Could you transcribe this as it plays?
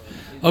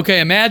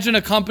Okay, imagine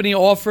a company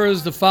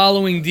offers the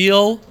following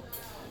deal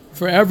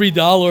for every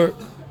dollar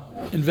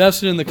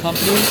invested in the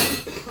company.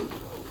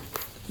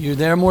 You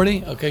there,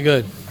 Morty? Okay,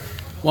 good.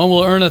 One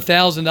will earn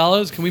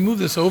 $1,000. Can we move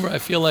this over? I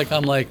feel like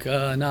I'm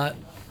not.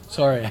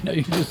 Sorry, I know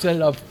you just set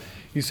it up.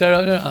 You set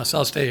it up. No, so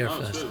I'll stay here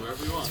for this.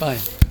 It's fine.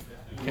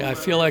 Yeah, I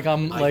feel like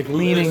I'm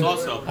leaning.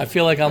 I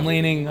feel like I'm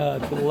leaning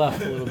to the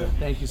left a little bit.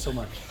 Thank you so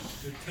much.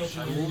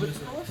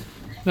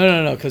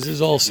 No, because this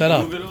is all set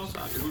up.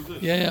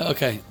 Yeah,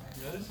 okay.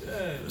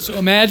 So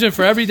imagine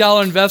for every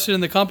dollar invested in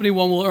the company,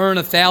 one will earn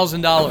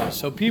 $1,000.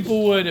 So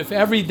people would, if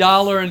every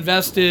dollar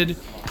invested,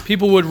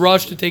 people would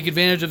rush to take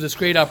advantage of this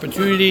great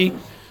opportunity.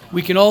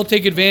 We can all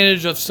take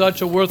advantage of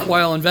such a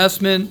worthwhile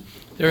investment.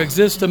 There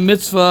exists a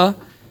mitzvah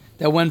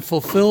that when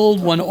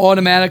fulfilled, one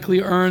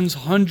automatically earns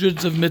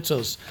hundreds of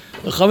mitzvahs.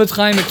 The Chofetz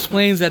Chaim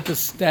explains that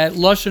that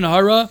Lashon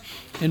Hara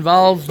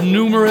involves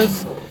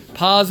numerous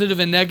positive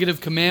and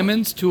negative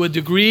commandments to a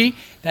degree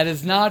that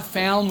is not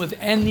found with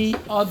any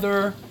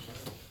other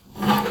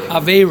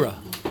Aveira.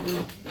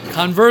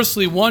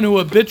 Conversely, one who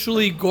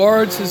habitually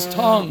guards his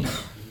tongue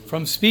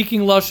from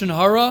speaking Lashon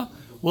Hara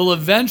will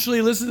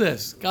eventually, listen to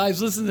this.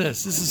 Guys, listen to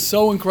this. This is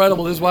so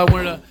incredible. This is why I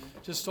wanted to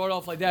just start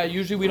off like that.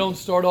 Usually we don't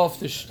start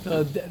off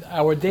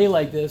our day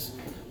like this,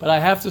 but I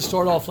have to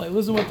start off like,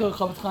 listen what the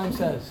Chofetz Chaim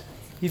says.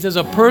 He says,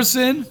 a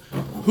person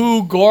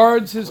who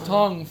guards his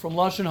tongue from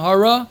Lashon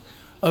Hara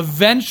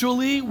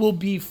eventually will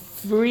be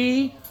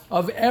free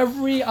of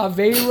every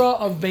Aveira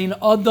of Bein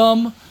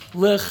Adam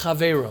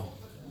Lechavero.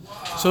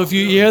 So if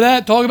you hear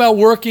that, talk about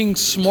working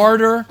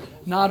smarter,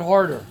 not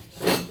harder.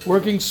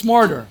 Working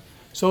smarter.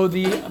 So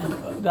the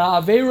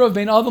Aveira of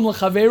Bein Adam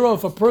Lechavero,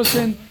 if a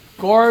person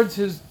guards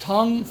his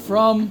tongue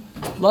from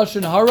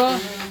Lashon Hara,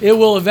 it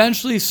will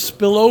eventually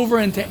spill over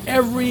into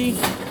every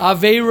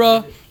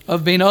Aveira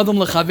of Bein Adam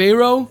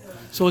Lechavero.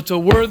 So it's a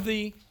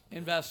worthy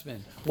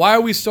investment. Why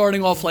are we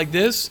starting off like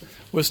this?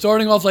 We're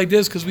starting off like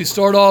this because we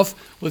start off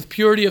with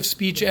purity of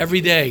speech every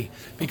day.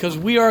 Because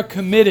we are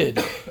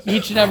committed,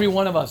 each and every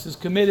one of us is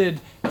committed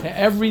to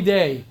every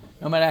day,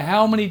 no matter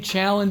how many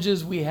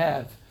challenges we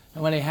have,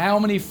 no matter how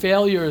many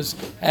failures,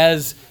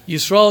 as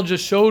Yisrael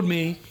just showed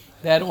me,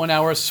 that on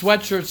our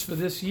sweatshirts for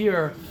this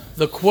year,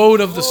 the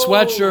quote of the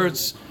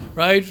sweatshirts,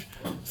 right,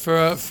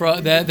 for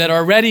that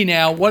are ready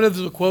now, what does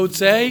the quote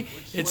say?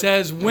 It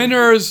says,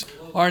 winners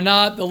are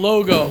not the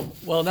logo.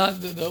 Well,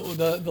 not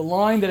the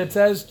line that it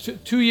says.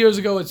 2 years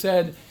ago it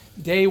said,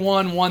 day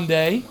one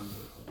day,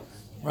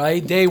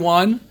 right? Day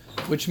one,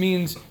 which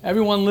means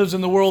everyone lives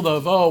in the world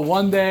of,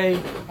 one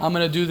day I'm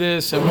going to do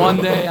this, and one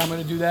day I'm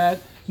going to do that.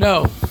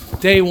 No,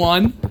 day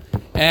one.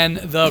 And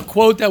the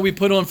quote that we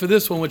put on for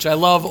this one, which I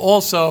love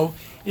also,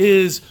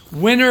 is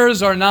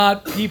winners are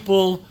not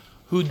people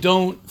who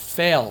don't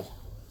fail.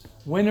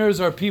 Winners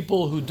are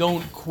people who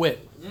don't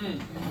quit.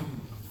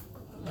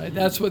 Right?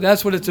 That's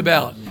what it's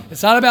about.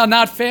 It's not about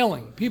not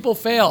failing. People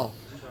fail.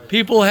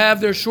 People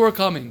have their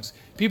shortcomings.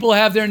 People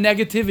have their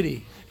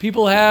negativity.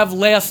 People have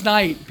last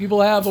night.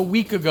 People have a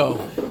week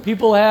ago.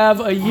 People have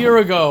a year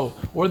ago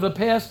or the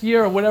past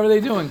year or whatever they're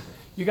doing.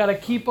 You got to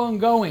keep on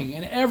going.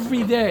 And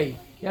every day,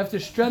 you have to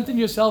strengthen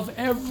yourself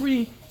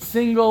every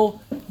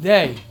single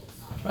day.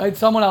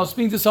 Right? I was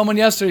speaking to someone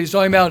yesterday. He's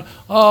talking about,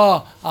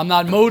 I'm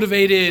not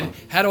motivated.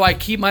 How do I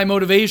keep my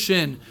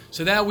motivation?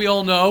 So that we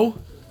all know,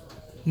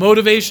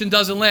 motivation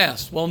doesn't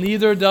last. Well,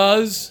 neither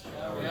does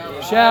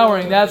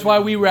showering. That's why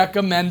we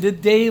recommend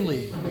it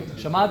daily.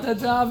 Shamata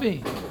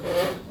Zavi.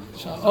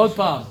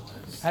 Otpam.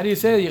 How do you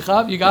say it?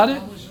 You got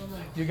it?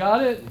 You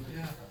got it?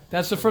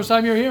 That's the first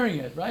time you're hearing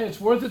it, right?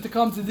 It's worth it to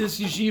come to this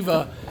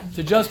yeshiva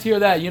to just hear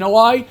that. You know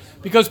why?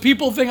 Because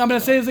people think, I'm going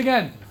to say this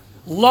again,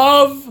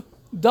 love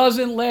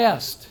doesn't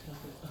last.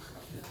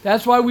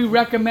 That's why we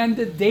recommend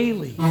it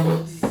daily.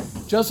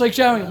 Just like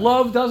showering,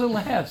 love doesn't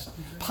last.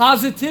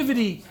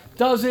 Positivity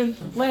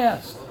doesn't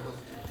last.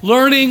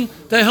 Learning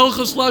the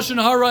Hilchos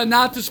Lashon Hara,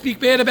 not to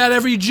speak bad about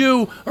every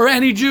Jew or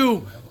any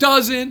Jew,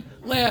 doesn't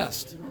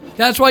last.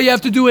 That's why you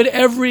have to do it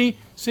every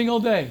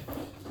single day.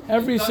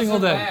 Every single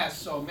day.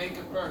 Last, so make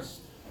it burst.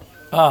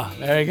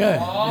 Very good.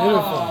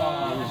 Beautiful.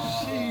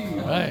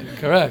 Right,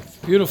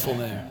 correct. Beautiful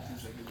there.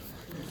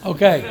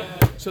 Okay,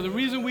 so the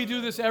reason we do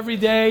this every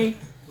day,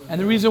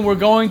 and the reason we're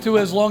going to,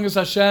 as long as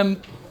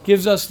Hashem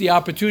gives us the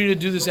opportunity to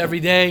do this every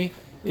day,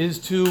 is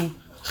to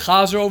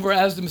chazer over,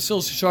 as the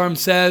Mesilas Yesharim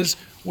says.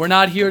 We're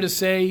not here to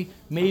say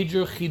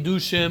major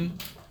chidushim,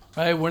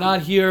 right? We're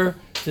not here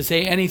to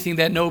say anything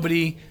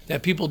that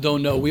people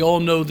don't know. We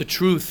all know the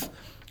truth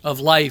of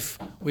life.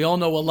 We all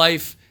know what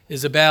life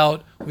is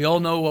about. We all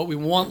know what we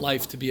want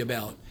life to be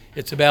about.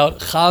 It's about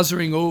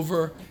chazering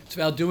over. It's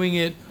about doing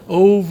it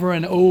over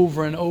and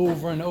over and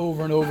over and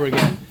over and over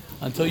again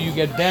until you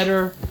get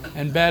better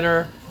and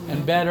better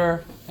and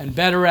better and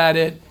better at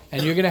it.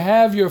 And you're going to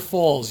have your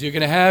falls. You're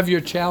going to have your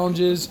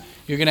challenges.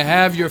 You're going to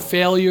have your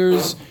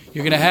failures.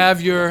 You're going to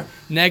have your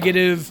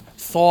negative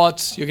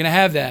thoughts. You're going to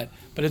have that.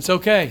 But it's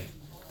okay.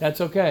 That's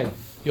okay.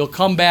 You'll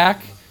come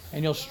back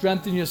and you'll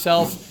strengthen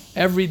yourself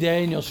every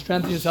day, and you'll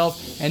strengthen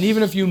yourself. And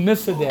even if you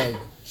miss a day,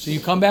 so you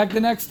come back the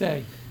next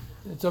day,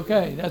 It's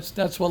okay.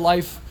 That's what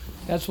life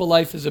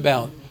is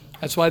about.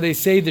 That's why they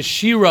say the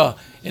Shira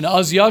in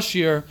Az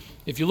Yashir.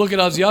 If you look at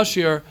Az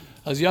Yashir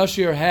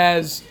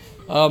has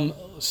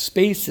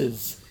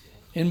spaces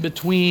in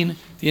between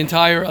the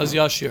entire Az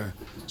Yashir.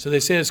 So they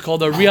say it's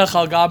called a Riach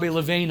al Gabi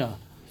Levena.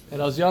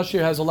 And Az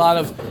Yashir has a lot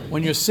of,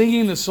 when you're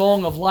singing the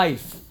song of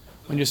life,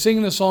 the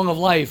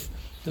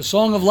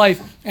song of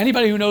life,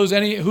 anybody who knows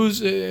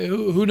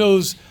who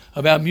knows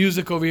about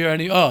music over here,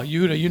 you know,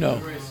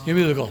 you're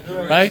musical,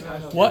 right?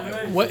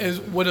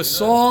 Would a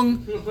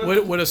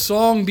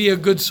song be a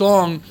good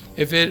song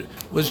if it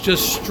was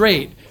just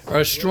straight? Or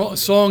a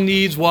song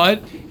needs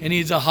what? It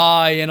needs a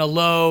high and a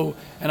low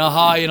and a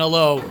high and a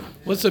low.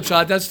 What's the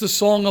pshat? That's the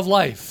song of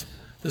life.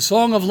 The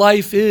song of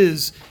life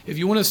is, if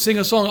you want to sing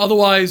a song,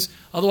 otherwise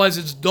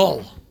it's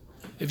dull.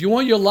 If you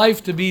want your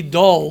life to be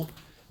dull,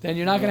 then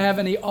you're not going to have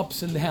any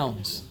ups and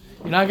downs.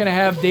 You're not going to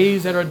have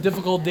days that are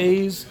difficult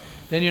days.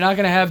 Then you're not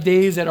going to have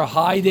days that are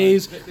high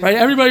days, right?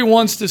 Everybody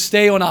wants to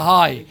stay on a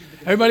high.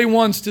 Everybody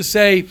wants to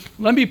say,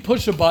 let me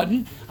push a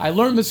button. I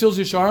learned Mesilas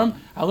Yesharim.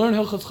 I learned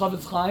Hilchos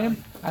Chofetz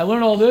Chaim. I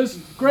learned all this.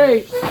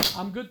 Great.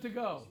 I'm good to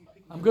go.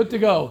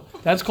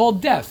 That's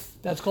called death.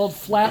 That's called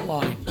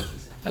flatline.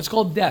 That's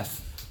called death.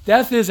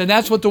 Death is, and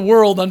that's what the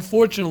world,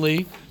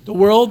 unfortunately, the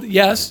world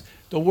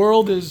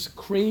is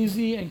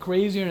crazy and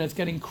crazier, and it's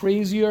getting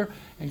crazier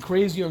and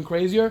crazier and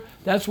crazier.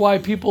 That's why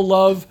people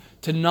love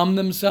to numb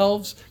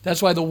themselves.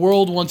 That's why the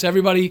world wants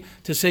everybody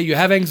to say, you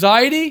have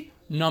anxiety?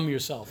 Numb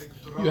yourself.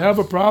 You have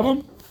a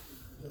problem?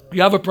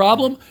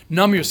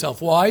 Numb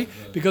yourself. Why?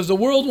 Because the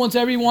world wants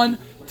everyone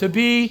to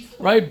be,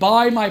 right,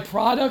 buy my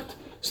product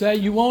so that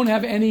you won't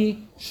have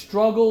any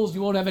struggles,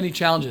 you won't have any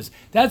challenges.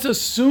 That's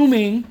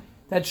assuming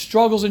that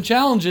struggles and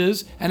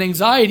challenges and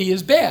anxiety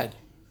is bad.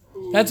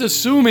 That's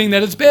assuming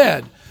that it's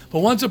bad. But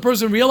once a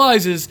person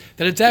realizes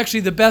that it's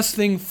actually the best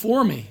thing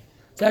for me,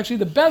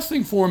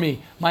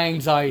 my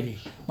anxiety.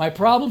 My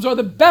problems are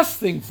the best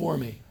thing for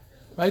me.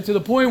 Right? To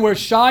the point where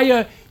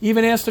Shaya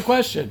even asked the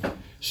question.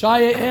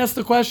 Shaya asked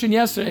the question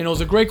yesterday, and it was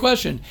a great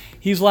question.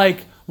 He's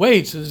like,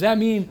 wait, so does that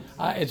mean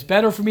it's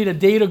better for me to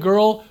date a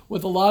girl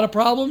with a lot of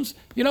problems?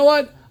 You know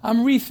what? I'm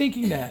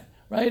rethinking that.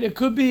 Right? It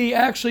could be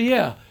actually,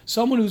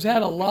 someone who's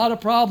had a lot of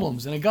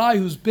problems and a guy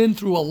who's been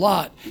through a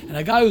lot.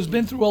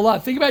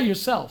 Think about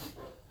yourself.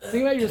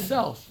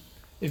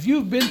 If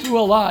you've been through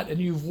a lot and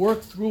you've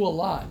worked through a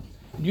lot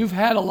and you've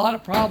had a lot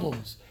of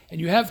problems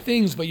and you have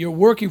things but you're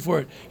working for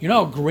it, you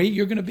know how great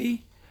you're going to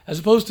be? As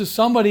opposed to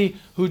somebody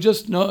who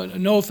just,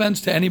 no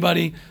offense to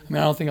anybody, I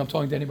don't think I'm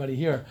talking to anybody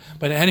here,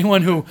 but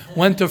anyone who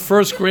went to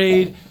first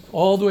grade,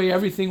 all the way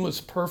everything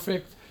was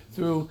perfect,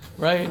 through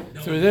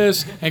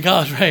this and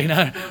college,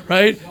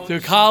 right? Through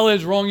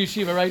college, wrong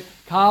yeshiva, right?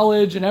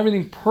 College and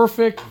everything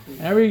perfect,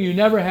 and everything, you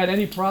never had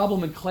any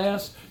problem in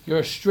class. You're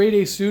a straight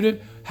A student.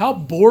 How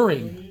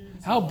boring,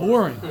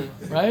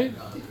 right?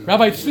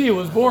 Rabbi Tzvi, it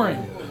was boring.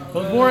 It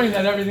was boring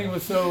that everything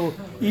was so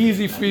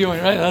easy for you,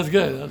 right? That's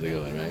good. That's a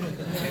good one, right?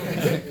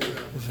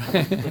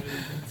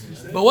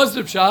 But what's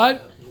the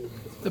pshat?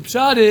 The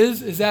pshat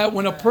is that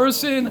when a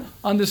person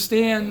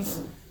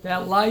understands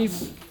that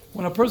life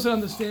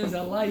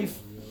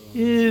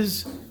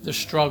is the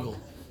struggle,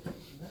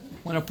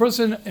 when a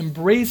person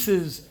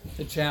embraces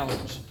the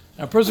challenge,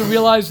 and a person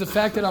realizes the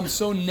fact that I'm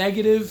so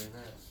negative,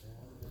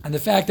 and the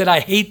fact that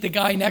I hate the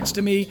guy next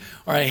to me,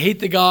 or I hate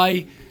the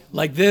guy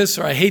like this,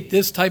 or I hate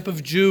this type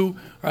of Jew,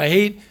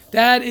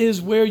 that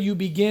is where you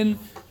begin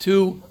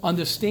to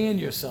understand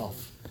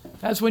yourself.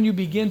 That's when you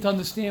begin to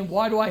understand,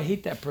 why do I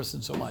hate that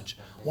person so much?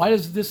 Why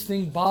does this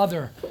thing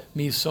bother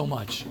me so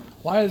much?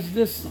 Why is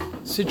this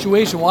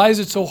situation, why is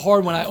it so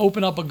hard when I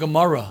open up a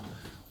Gemara?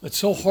 It's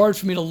so hard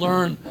for me to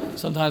learn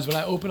sometimes when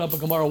I open up a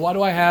Gemara. Why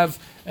do I have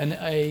an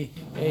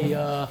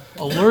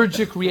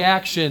allergic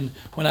reaction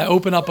when I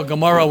open up a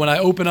Gemara, when I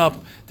open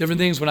up different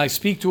things, when I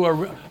speak to a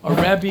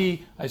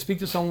Rebbe, I speak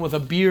to someone with a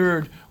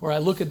beard, or I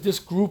look at this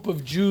group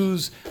of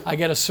Jews, I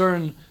get a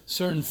certain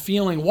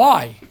feeling.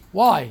 Why?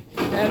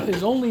 That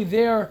is only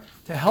there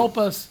to help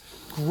us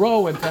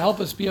grow and to help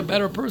us be a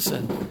better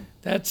person.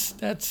 That's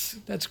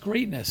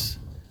greatness.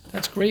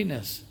 That's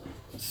greatness.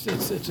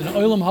 It's an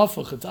olam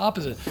hafuch. It's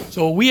opposite.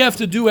 So what we have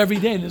to do every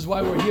day, and this is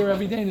why we're here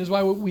every day, and this is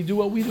why we do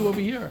what we do over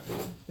here,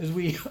 is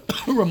we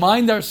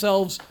remind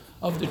ourselves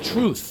of the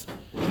truth.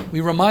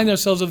 We remind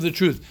ourselves of the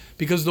truth,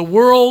 because the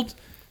world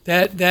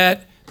that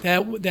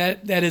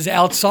is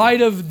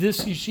outside of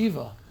this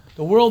yeshiva,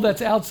 the world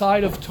that's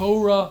outside of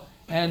Torah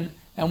and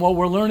what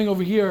we're learning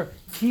over here,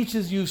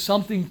 teaches you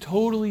something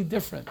totally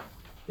different.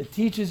 It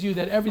teaches you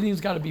that everything's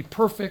got to be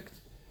perfect,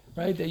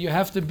 right? That you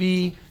have to,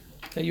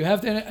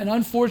 and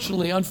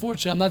unfortunately,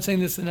 I'm not saying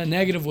this in a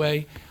negative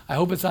way. I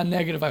hope it's not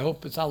negative. I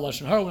hope it's not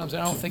lashon hara. What I'm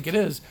saying, I don't think it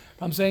is.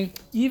 But I'm saying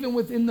even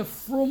within the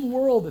frum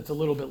world, it's a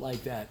little bit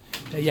like that.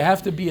 That you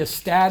have to be a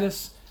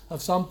status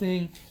of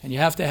something, and you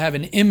have to have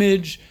an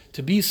image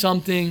to be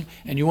something,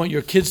 and you want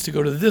your kids to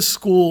go to this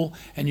school,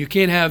 and you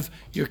can't have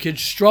your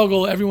kids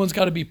struggle. Everyone's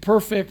got to be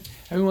perfect.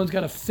 Everyone's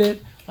got to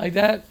fit like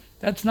that.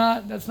 That's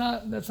not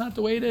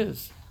the way it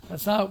is.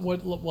 That's not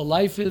what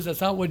life is.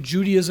 That's not what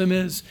Judaism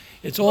is.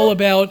 It's all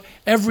about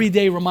every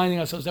day reminding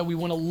ourselves that we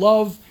want to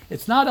love.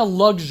 It's not a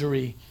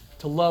luxury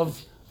to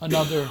love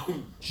another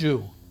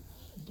Jew.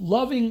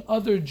 Loving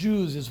other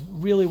Jews is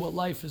really what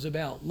life is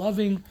about.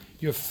 Loving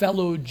your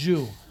fellow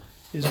Jew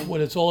is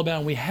what it's all about.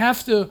 And we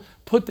have to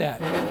put that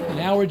in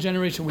our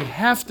generation. We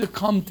have to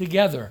come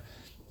together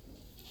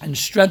and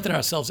strengthen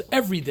ourselves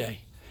every day.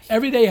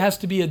 Every day has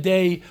to be a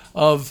day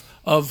of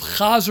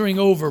chazering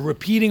over,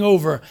 repeating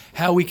over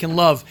how we can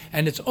love.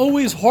 And it's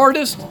always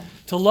hardest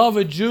to love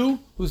a Jew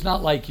who's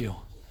not like you.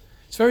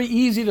 It's very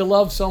easy to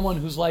love someone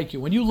who's like you.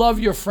 When you love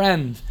your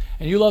friend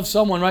and you love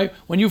someone, right?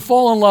 When you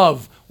fall in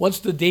love, what's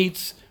the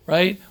dates,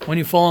 right? When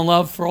you fall in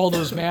love, for all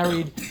those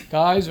married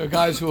guys or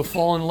guys who have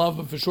fallen in love,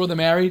 but for sure they're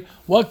married,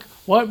 what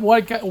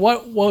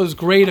was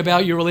great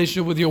about your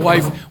relationship with your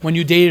wife when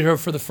you dated her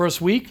for the first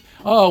week?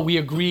 Oh, we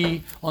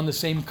agree on the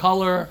same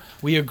color.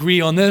 We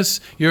agree on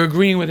this. You're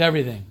agreeing with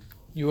everything.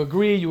 You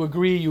agree.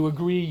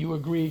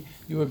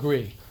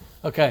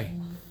 Okay.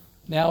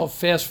 Now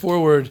fast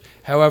forward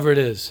however it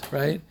is,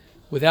 right?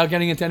 Without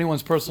getting into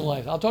anyone's personal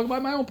life. I'll talk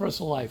about my own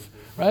personal life,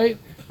 right?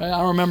 I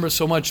don't remember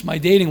so much. My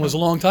dating was a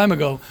long time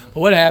ago.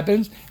 But what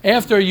happens?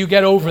 After you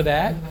get over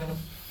that,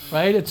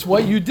 right? It's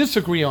what you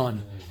disagree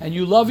on. And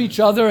you love each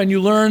other and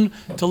you learn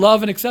to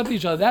love and accept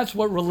each other. That's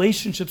what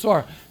relationships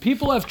are.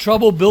 People have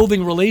trouble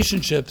building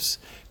relationships.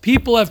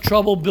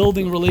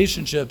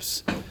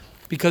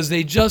 Because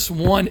they just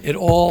want it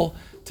all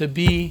to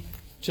be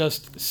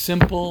just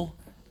simple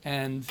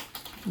and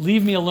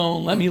leave me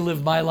alone, let me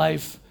live my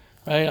life,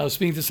 right? I was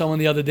speaking to someone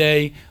the other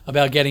day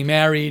about getting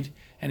married,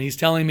 and he's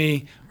telling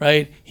me,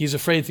 right, he's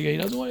afraid to get, he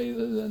doesn't want, he's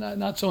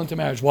not so into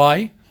marriage.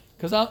 Why?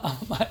 Because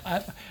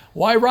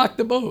why rock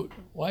the boat?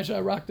 Why should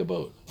I rock the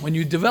boat? When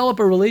you develop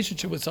a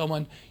relationship with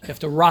someone, you have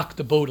to rock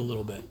the boat a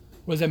little bit.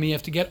 What does that mean? You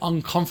have to get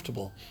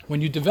uncomfortable.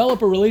 When you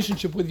develop a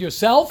relationship with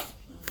yourself,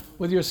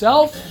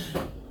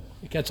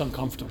 it gets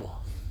uncomfortable.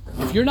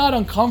 If you're not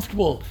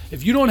uncomfortable,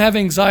 if you don't have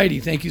anxiety,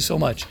 thank you so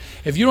much.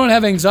 If you don't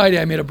have anxiety,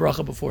 I made a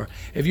bracha before.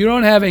 If you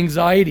don't have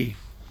anxiety,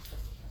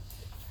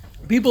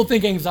 people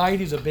think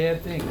anxiety is a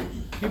bad thing.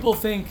 People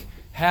think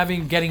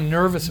getting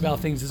nervous about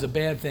things is a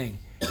bad thing.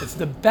 It's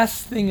the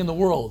best thing in the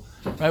world,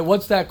 right?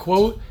 What's that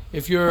quote?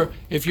 If you're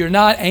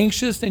not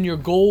anxious, then your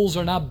goals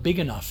are not big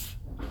enough.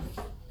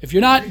 If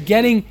you're not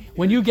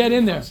when you get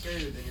in there,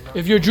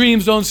 if your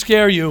dreams don't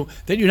scare you,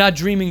 then you're not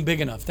dreaming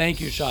big enough. Thank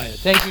you, Shia.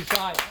 Thank you,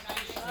 Shia.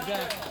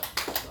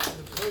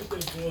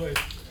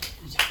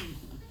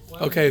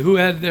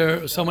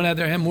 Okay, someone had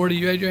their hand, Morty,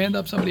 you had your hand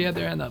up? Somebody had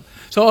their hand up.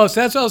 So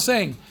that's what I was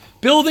saying.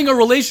 Building a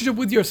relationship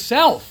with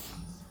yourself.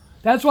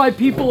 That's why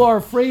people are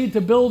afraid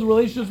to build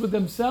relationships with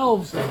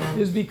themselves,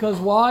 is because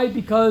why?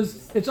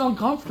 Because it's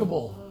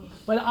uncomfortable.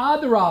 But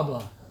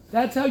adrabah,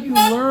 that's how you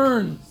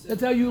learn.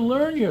 That's how you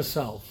learn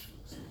yourself.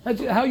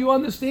 That's how you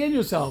understand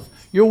yourself.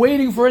 You're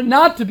waiting for it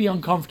not to be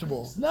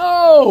uncomfortable.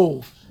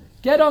 No!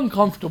 Get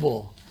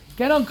uncomfortable.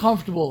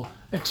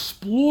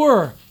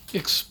 Explore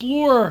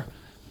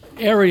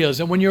areas.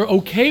 And when you're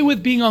okay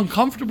with being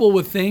uncomfortable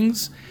with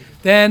things,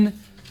 then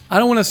I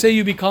don't want to say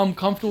you become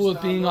comfortable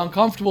with being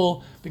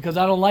uncomfortable, because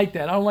I don't like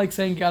that. I don't like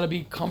saying you got to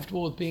be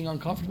comfortable with being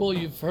uncomfortable.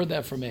 You've heard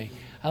that from me.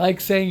 I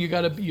like saying you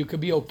could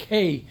be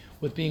okay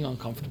with being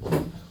uncomfortable.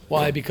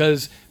 Why?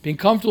 Because being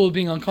comfortable with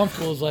being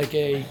uncomfortable is like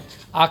a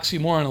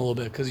oxymoron a little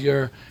bit, because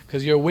you're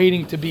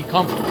waiting to be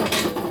comfortable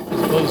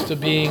as opposed to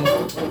being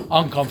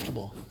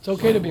uncomfortable. It's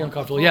okay to be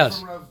uncomfortable.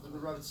 Yes. That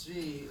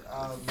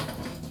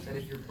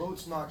if your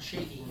boat's not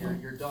shaking,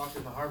 you're docked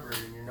in the harbor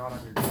and you're not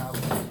on your travel.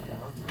 You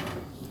know?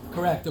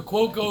 Correct. The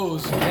quote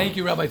goes, thank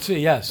you, Rabbi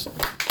Tzvi, yes.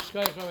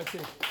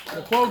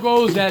 The quote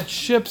goes that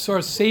ships are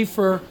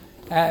safer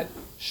at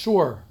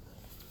shore,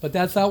 but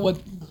that's not what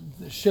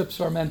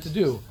ships are meant to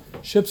do.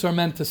 Ships are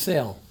meant to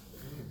sail.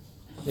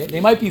 They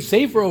might be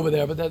safer over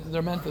there, but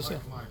they're meant to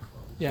sail.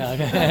 Yeah,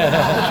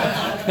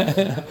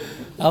 okay.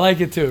 I like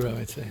it too,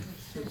 Rabbi Tzvi.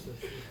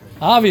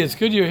 Avi, it's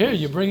good you're here.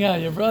 You bring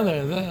out your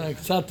brother.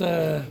 It's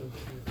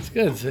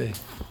good, see.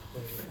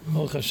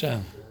 Baruch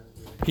Hashem.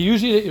 He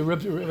usually,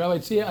 Rabbi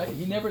Tzvi,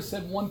 he never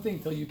said one thing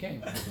till you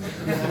came.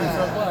 So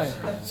quiet.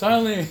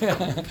 Suddenly,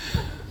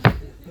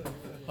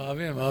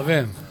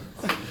 Avim.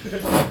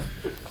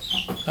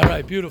 All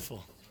right,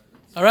 beautiful.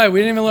 All right,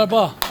 we didn't even let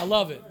up. I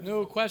love it.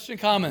 No question,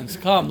 comments.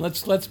 Come,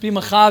 let's be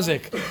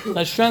machazik.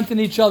 Let's strengthen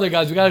each other,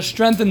 guys. We got to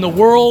strengthen the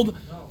world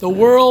out.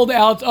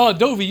 Oh,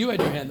 Dovi, you had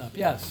your hand up.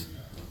 Yes.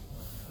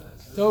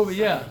 Dovi,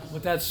 yeah,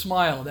 with that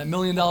smile, that $1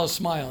 million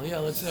smile. Yeah,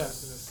 let's hear.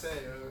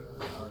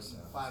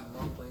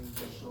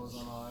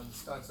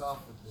 Starts off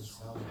with this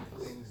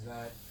things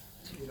that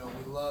we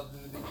loved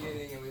in the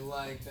beginning and we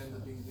liked, and the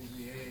things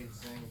we hate,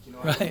 saying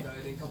I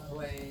didn't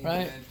complain, right.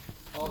 And then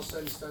all of a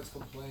sudden he starts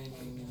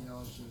complaining,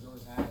 she was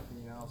always happy,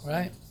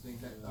 right.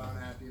 Things that aren't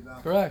happy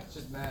about. Correct. It's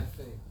just mad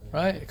fake.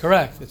 Right,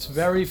 correct. It's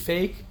very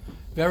fake,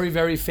 very,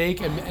 very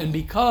fake, and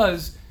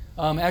because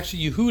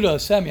actually Yehuda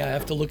sent me, I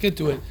have to look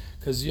into it,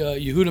 because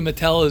Yehuda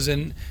Mattel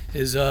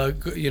is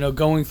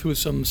going through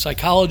some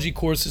psychology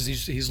courses.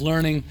 He's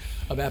learning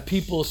about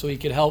people so he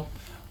could help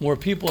more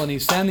people, and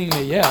he's sending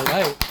me, yeah,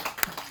 right.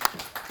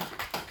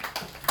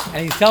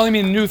 And he's telling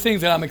me new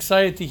things that I'm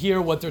excited to hear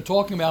what they're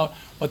talking about,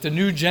 what the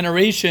new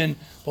generation,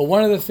 but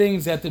one of the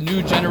things that the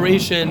new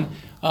generation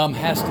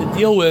has to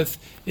deal with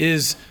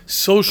is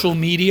social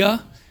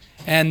media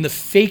and the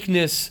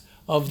fakeness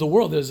of the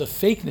world. There's a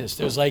fakeness.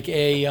 There's like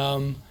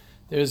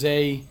there's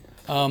a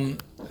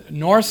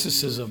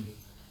narcissism,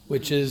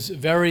 which is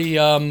very,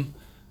 I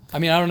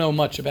don't know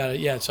much about it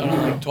yet, so I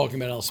don't like talking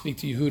about it. I'll speak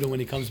to Yehuda when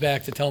he comes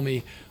back to tell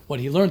me what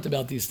he learned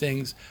about these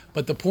things.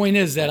 But the point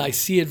is that I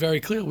see it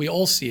very clearly. We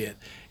all see it,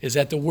 is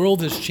that the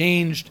world has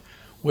changed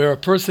where a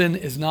person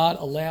is not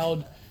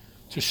allowed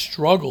to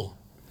struggle,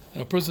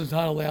 and a person is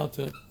not allowed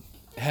to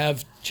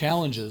have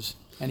challenges,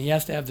 and he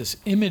has to have this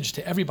image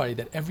to everybody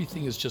that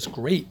everything is just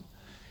great,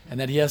 and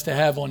that he has to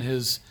have on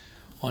his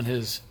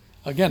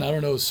again, I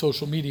don't know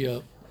social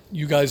media.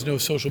 You guys know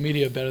social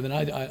media better than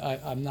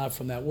I'm not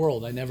from that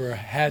world. I never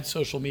had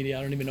social media.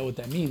 I don't even know what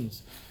that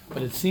means.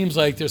 But it seems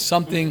like there's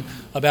something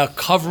about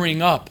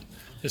covering up.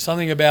 There's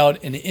something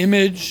about an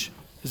image.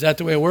 Is that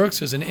the way it works?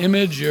 There's an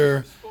image.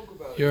 You're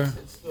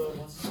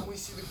only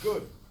see the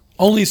good.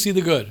 Only see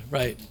the good,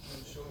 right.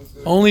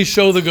 Only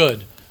show the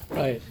good.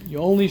 Right. You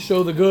only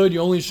show the good.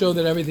 You only show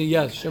that everything,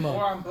 yes, Shimon.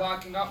 Or I'm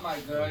blocking up my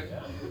good,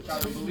 which I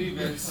would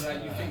believe is so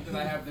that you think that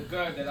I have the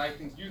good that I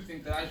think you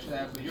think that I should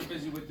have, but you're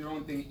busy with your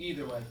own thing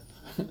either way.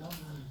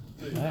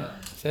 Right.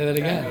 Say that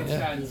again.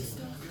 That makes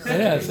sense.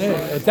 Yeah, say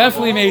it. It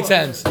definitely made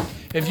sense.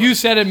 If you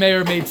said it may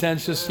or made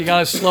sense, just you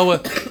gotta slow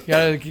it. You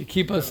gotta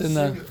keep us in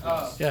the.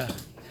 Yeah.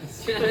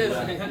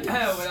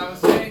 What I was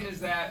saying is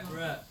that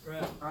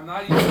I'm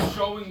not even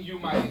showing you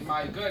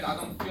my good. I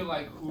don't feel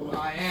like who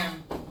I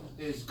am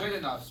is good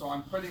enough. So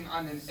I'm putting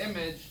on an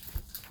image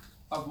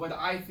of what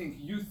I think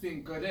you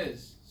think good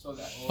is. So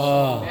that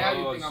now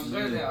you think I'm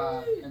good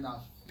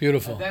enough.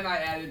 Beautiful. And then I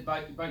added,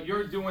 but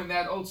you're doing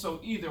that also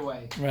either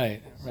way.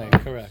 Right,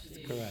 correct.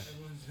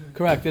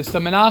 It's the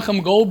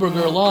Menachem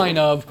Goldberger line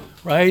of,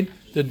 right,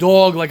 the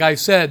dog, like I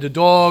said, the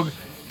dog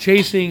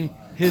chasing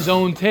his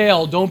own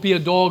tail. Don't be a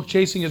dog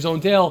chasing his own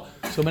tail.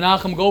 So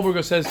Menachem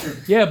Goldberger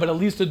says, yeah, but at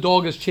least the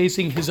dog is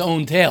chasing his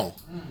own tail.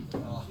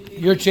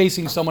 You're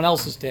chasing someone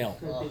else's tail.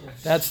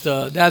 That's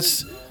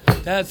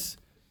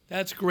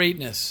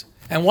greatness.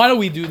 And why do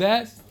we do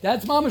that?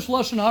 That's mamish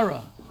lashon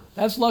hara.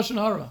 That's lashon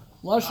hara.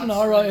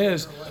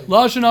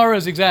 Lashon hara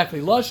is exactly.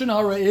 Lashon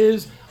hara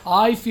is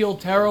I feel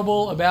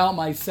terrible about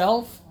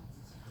myself.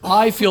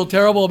 I feel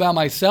terrible about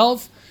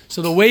myself.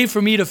 So the way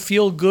for me to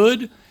feel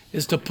good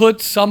is to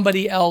put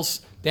somebody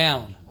else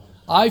down.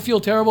 I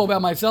feel terrible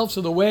about myself. So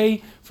the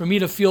way for me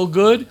to feel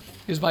good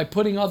is by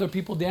putting other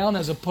people down,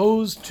 as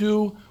opposed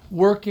to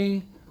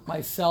working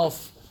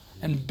myself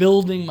and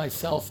building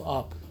myself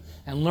up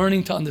and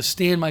learning to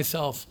understand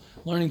myself,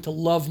 learning to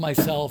love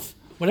myself,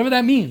 whatever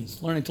that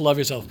means, learning to love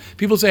yourself.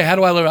 People say, how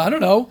do I learn? I don't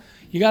know.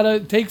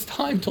 It takes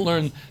time to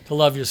learn to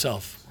love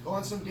yourself. Go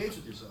on some dates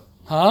with yourself.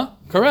 Huh?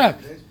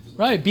 Correct.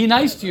 Right. Be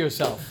nice to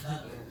yourself.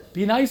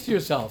 Be nice to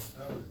yourself.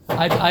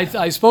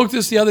 I spoke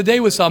this the other day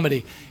with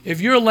somebody. If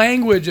your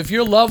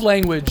love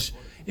language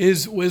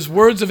is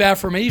words of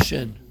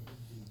affirmation,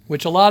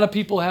 which a lot of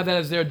people have that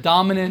as their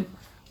dominant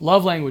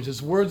love language,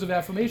 is words of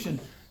affirmation.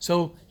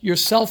 So your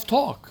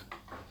self-talk.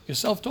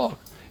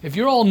 If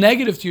you're all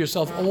negative to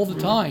yourself all the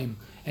time,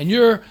 and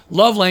your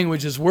love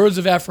language is words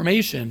of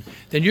affirmation,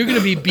 then you're going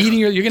to be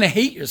you're going to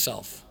hate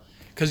yourself,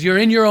 because you're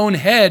in your own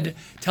head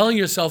telling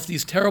yourself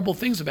these terrible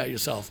things about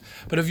yourself.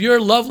 But if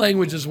your love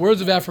language is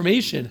words of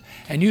affirmation,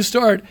 and you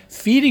start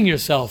feeding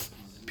yourself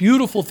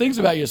beautiful things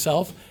about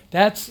yourself,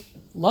 that's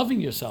loving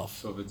yourself.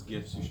 So if it's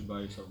gifts, you should buy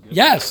yourself gifts?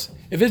 Yes.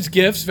 If it's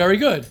gifts, very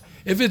good.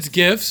 If it's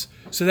gifts,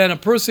 so then a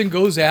person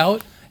goes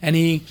out and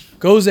he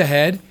goes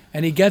ahead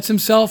and he buys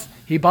himself,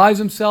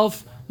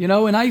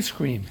 an ice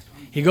cream.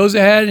 He goes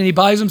ahead and he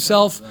buys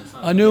himself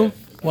a new,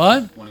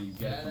 what? One you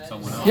get from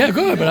someone else. Yeah,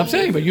 good, but I'm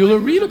saying, but you'll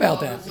read about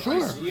that.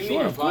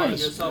 Sure, of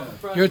course.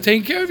 You're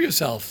taking care of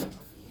yourself.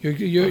 You're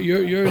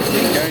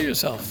taking care of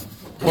yourself.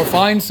 Or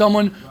find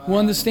someone who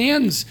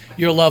understands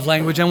your love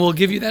language and will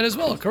give you that as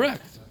well,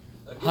 correct.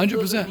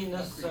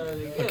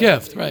 100%. A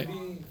gift, right.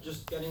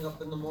 Just getting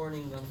up in the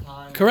morning on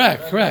time.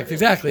 Correct,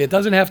 exactly. It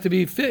doesn't have to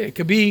be fit. It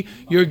could be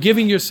you're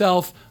giving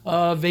yourself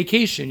a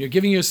vacation. You're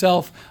giving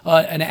yourself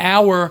an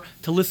hour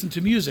to listen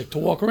to music, to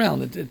walk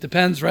around. It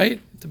depends, right?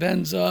 It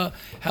depends how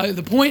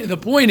the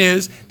point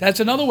is, that's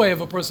another way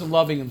of a person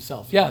loving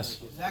himself. Yes?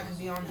 That could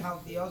be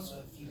unhealthy also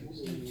if you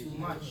do too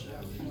much. You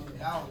have to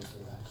balance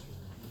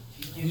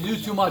that. You do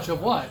too much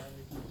of what?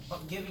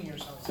 But giving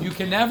yourself. You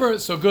can never,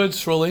 so good,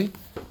 Shruly.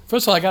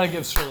 First of all, I got to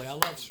give Shruly. I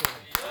love Shruly.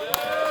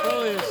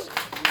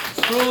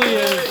 Shruly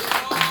is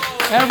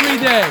every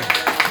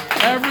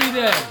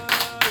day.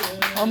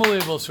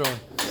 Unbelievable, Shruly.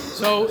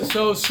 So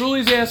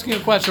Shruly's asking a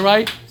question,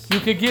 right?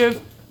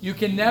 You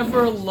can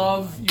never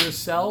love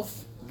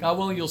yourself. God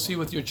willing, you'll see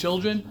with your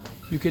children.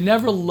 You can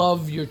never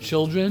love your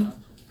children.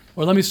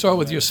 Or let me start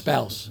with your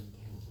spouse.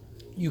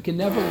 You can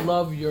never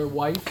love your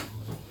wife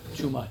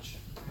too much.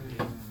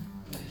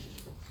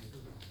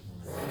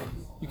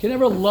 You can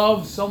never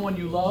love someone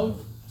you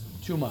love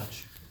too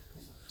much.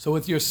 So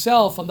with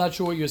yourself, I'm not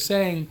sure what you're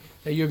saying,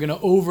 that you're going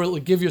to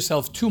give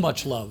yourself too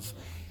much love.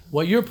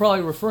 What you're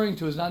probably referring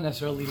to is not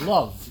necessarily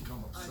love.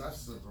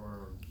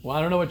 Well,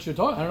 I don't know what you're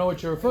talking. I don't know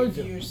what you're referring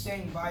to. You're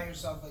saying by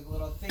yourself like a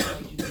little thing,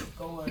 like you just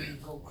go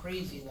and go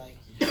crazy, like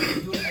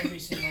you do it every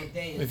single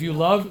day. If you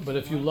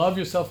love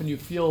yourself and you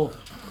feel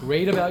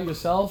great about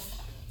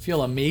yourself,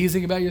 feel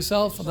amazing about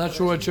yourself, I'm not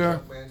sure what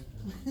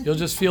you'll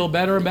just feel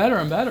better and better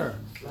and better,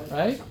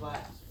 right?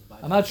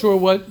 I'm not sure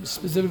what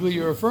specifically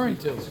you're referring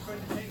to.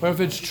 But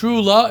if it's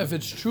true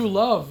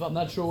love, I'm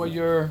not sure what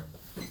you're.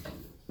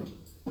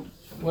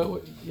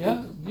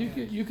 Yeah,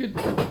 you could.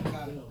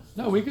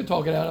 No, we could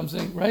talk it out. I'm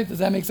saying, right? Does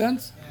that make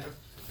sense?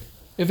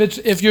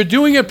 If you're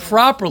doing it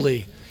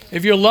properly,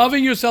 if you're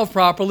loving yourself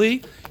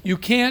properly, you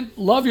can't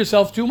love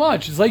yourself too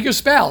much. It's like your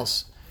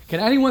spouse. Can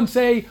anyone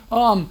say,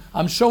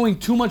 I'm showing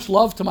too much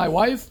love to my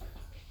wife?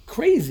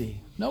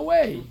 Crazy. No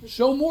way.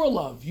 Show more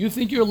love. You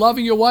think you're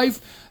loving your wife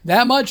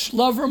that much?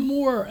 Love her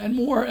more and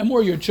more and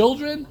more. Your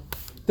children?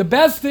 The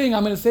best thing,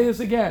 I'm going to say this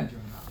again,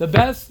 the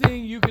best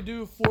thing you could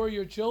do for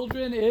your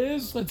children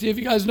is, let's see if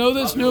you guys know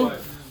this new.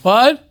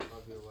 What?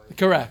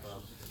 Correct.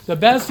 The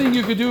best thing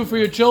you could do for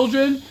your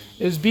children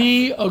is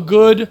be a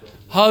good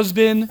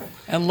husband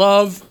and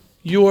love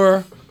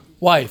your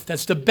wife.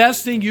 That's the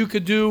best thing you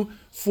could do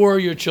for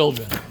your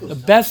children. The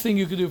best thing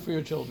you could do for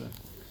your children.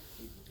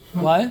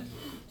 What?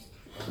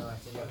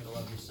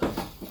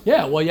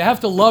 Yeah, well, you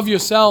have to love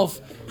yourself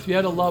if you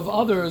have to love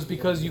others,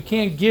 because you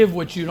can't give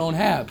what you don't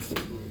have.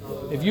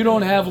 If you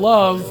don't have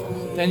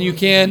love, then you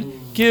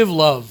can't give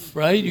love,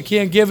 right? You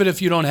can't give it if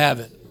you don't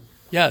have it.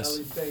 Yes? I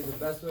was saying the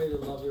best way to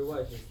love your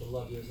wife is to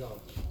love yourself.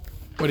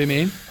 What do you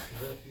mean?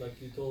 Like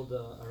you told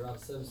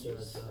Rav Simpson at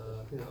his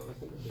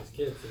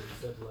kids, and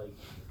he said, like,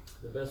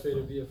 the best way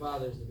to be a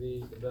father is to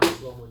be the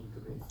best Shlomo you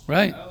could be.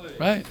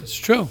 Right. It's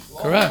true.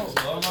 Correct.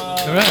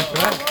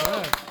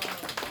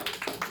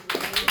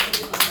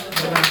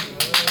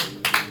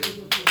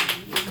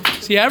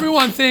 See,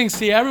 everyone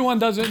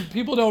doesn't,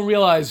 people don't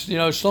realize,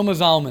 Shlomo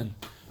Zalman.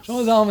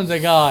 Shlomo Zalman's a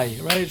guy,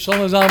 right?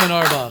 Shlomo Zalman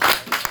Auerbach.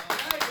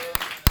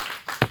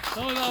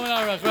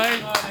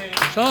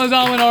 Shlomo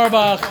Zalman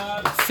Auerbach.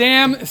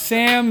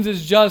 Sam's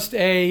is just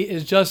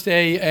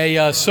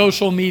a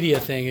social media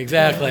thing,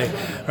 exactly,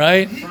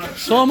 right?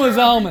 Shlomo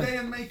Zalman.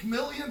 And make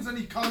millions, and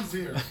he comes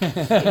here.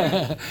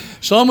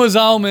 Shlomo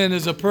Zalman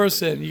is a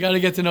person. You got to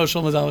get to know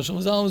Shlomo Zalman.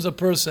 Shlomo Zalman is a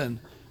person,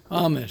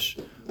 Amish,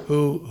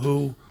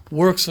 who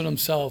works on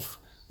himself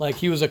like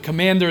he was a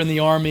commander in the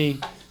army.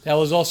 That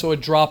was also a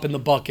drop in the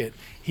bucket.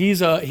 He's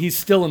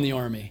still in the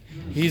army.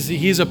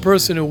 He's a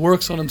person who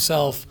works on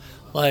himself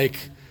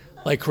like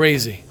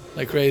crazy.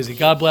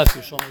 God bless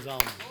you, Shlomo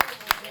Zalman.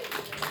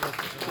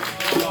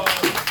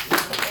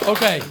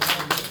 Okay,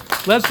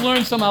 let's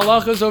learn some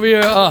halachas over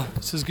here.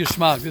 This is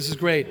geschmack. This is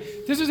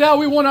great. This is how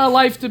we want our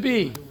life to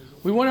be.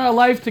 We want our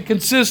life to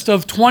consist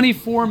of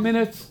 24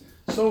 minutes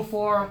so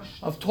far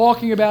of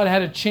talking about how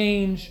to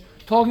change,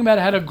 talking about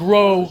how to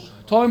grow,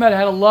 talking about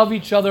how to love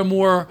each other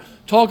more,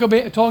 talking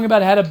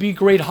about how to be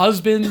great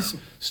husbands.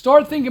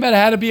 Start thinking about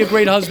how to be a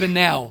great husband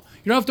now.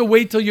 You don't have to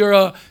wait till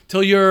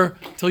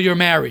you're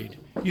married.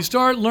 You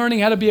start learning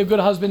how to be a good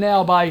husband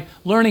now by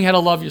learning how to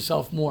love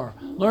yourself more,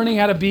 learning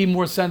how to be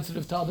more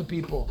sensitive to other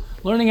people,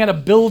 learning how to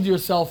build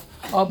yourself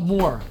up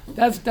more.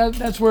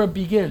 That's where it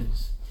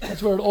begins.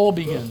 That's where it all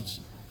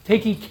begins.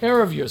 Taking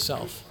care of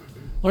yourself,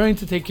 learning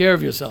to take care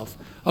of yourself.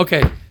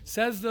 Okay,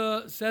 says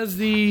the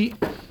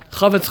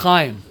Chofetz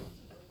Chaim.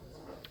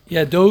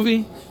 Yeah,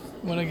 Dovi,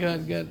 want to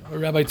get or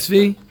Rabbi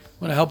Tzvi,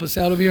 want to help us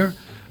out over here?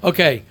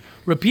 Okay,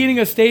 repeating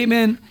a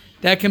statement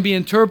that can be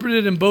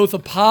interpreted in both a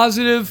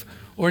positive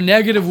or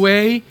negative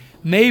way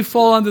may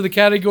fall under the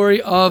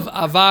category of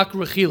avak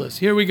rechilas.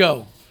 Here we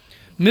go.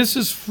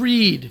 Mrs.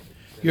 Freed,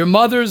 your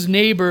mother's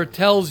neighbor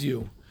tells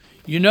you,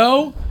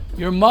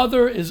 your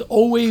mother is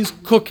always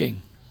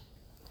cooking.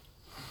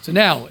 So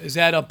now, is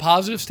that a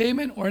positive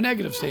statement or a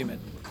negative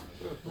statement?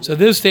 So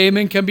this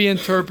statement can be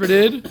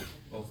interpreted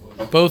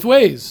both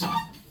ways.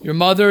 Your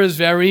mother is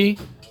very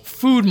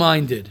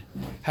food-minded.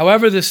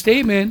 However, this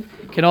statement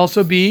can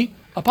also be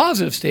a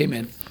positive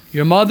statement.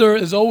 Your mother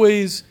is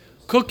always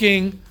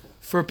cooking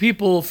for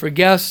people, for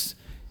guests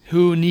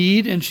who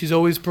need, and she's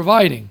always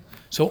providing.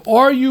 So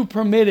are you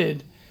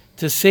permitted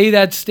to say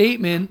that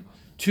statement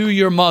to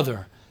your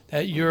mother?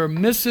 That your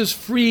Mrs.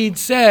 Freed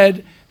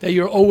said that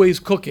you're always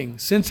cooking,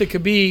 since it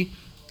could be...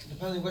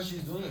 Depending what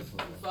she's doing it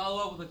for.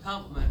 Follow up with a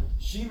compliment.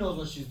 She knows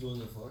what she's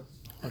doing it for.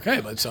 Okay,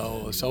 but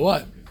so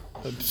what?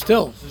 But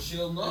still. So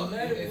she'll know.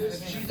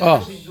 If she's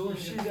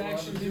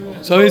actually doing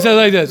it. So he says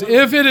like this,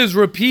 if it is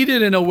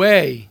repeated in a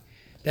way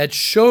that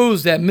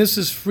shows that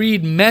Mrs.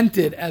 Freed meant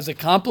it as a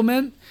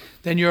compliment,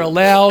 then you're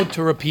allowed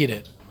to repeat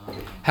it.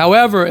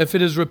 However, if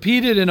it is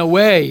repeated in a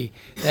way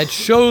that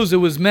shows it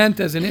was meant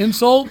as an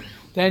insult,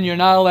 then you're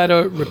not allowed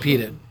to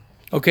repeat it.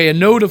 Okay, a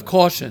note of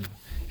caution.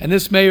 And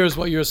this, Mayor, is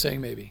what you're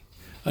saying maybe.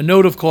 A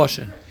note of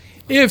caution.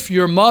 If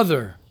your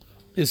mother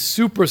is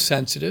super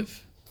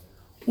sensitive,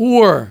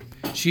 or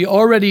she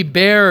already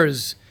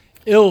bears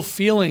ill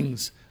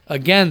feelings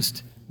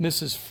against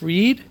Mrs.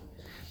 Freed,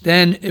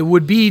 then it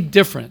would be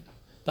different.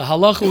 The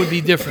halacha would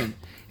be different.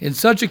 In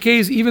such a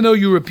case, even though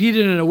you repeat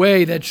it in a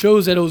way that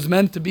shows that it was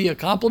meant to be a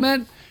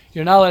compliment,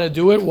 you're not allowed to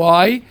do it.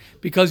 Why?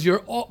 Because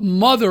your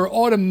mother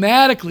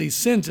automatically,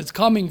 since it's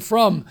coming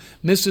from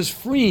Mrs.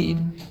 Freed,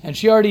 and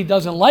she already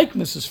doesn't like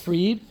Mrs.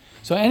 Freed,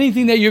 so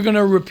anything that you're going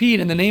to repeat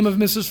in the name of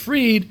Mrs.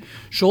 Freed,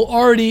 she'll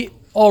already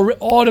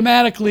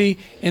automatically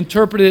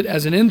interpret it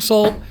as an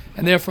insult,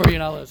 and therefore you're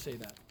not allowed to say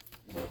that.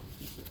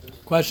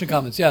 Question,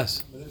 comments?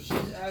 Yes? But if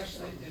she's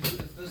actually,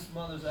 if this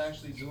mother's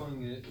actually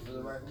doing it for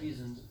the right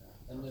reasons,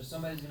 and if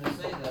somebody's going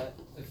to say that,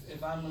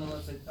 if I'm going to,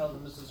 let's say, tell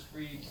them Mrs.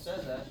 Freed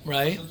said that,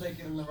 Right. she'll take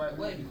it in the right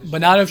way.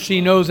 But not if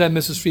she knows that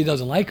Mrs. Freed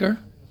doesn't like her.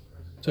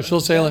 So she'll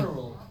say like,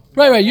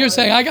 right, you're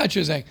saying, I got what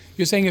you're saying.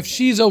 You're saying if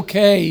she's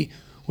okay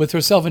with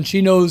herself and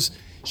she knows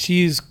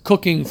she's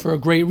cooking for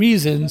great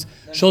reasons,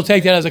 she'll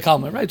take that as a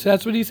compliment, right? So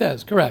that's what he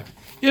says, correct.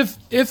 If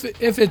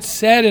it's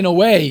said in a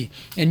way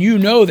and you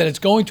know that it's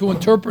going to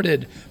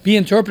be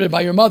interpreted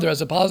by your mother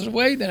as a positive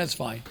way, then it's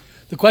fine.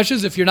 The question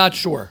is if you're not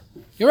sure.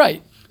 You're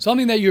right.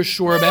 Something that you're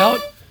sure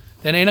about,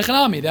 then ain't a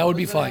chanami. That would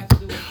be fine.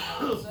 It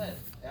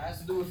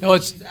has to do with No,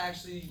 it's she's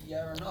actually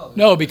yeah or no.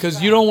 no,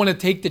 because you don't want to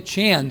take the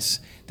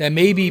chance that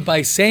maybe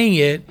by saying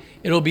it,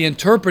 it'll be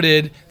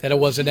interpreted that it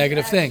was a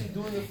negative thing.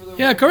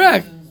 Yeah,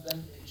 correct.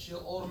 Then she'll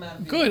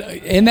automatically Good.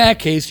 In that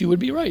case, you would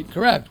be right.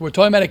 Correct. We're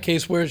talking about a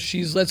case where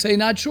she's, let's say,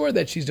 not sure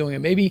that she's doing it.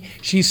 Maybe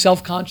she's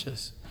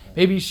self-conscious.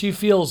 Maybe she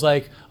feels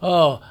like,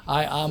 oh,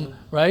 I'm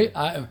right.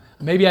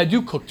 Maybe I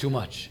do cook too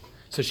much.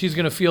 So she's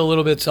going to feel a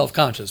little bit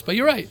self-conscious. But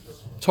you're right.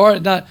 It's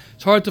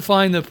hard to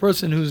find the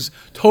person who's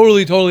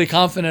totally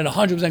confident,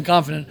 100%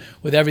 confident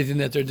with everything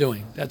that they're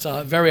doing. That's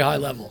a very high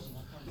level.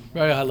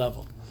 Very high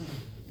level.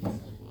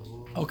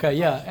 Okay,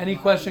 yeah. Any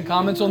question,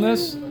 comments on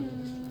this?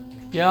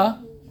 Yeah?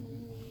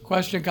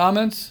 Question,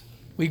 comments?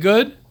 We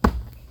good?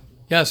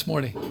 Yes,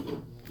 Morty. This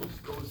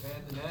goes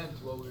hand in hand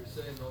to what we were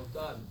saying the whole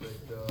time,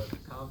 like the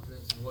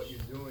confidence in what you're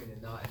doing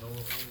and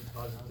only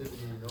positivity,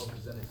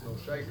 because then it's no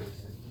strikers.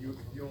 If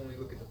you only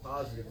look at the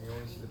positive and you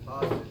only see the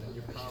positive and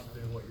you're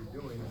confident in what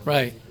you're doing,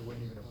 Right. it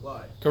wouldn't even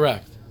apply.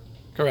 Correct.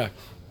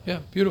 Yeah,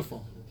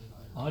 beautiful.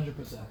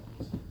 100%.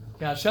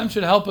 Yeah, Hashem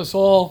should help us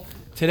all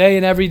today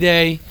and every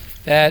day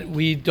that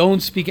we don't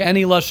speak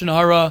any Lashon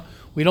Hara,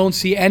 we don't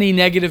see any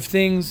negative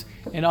things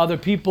in other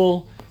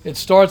people. It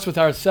starts with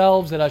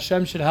ourselves, that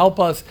Hashem should help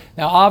us.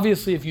 Now,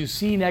 obviously, if you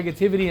see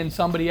negativity in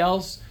somebody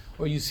else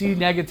or you see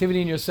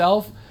negativity in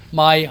yourself,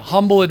 my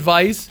humble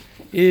advice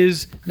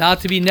is not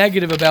to be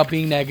negative about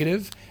being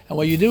negative. And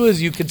what you do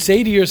is you could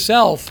say to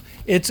yourself,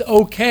 it's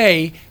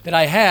okay that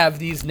I have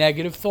these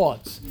negative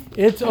thoughts.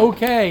 It's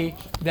okay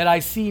that I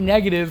see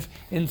negative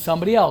in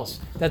somebody else.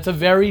 That's a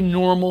very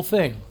normal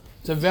thing.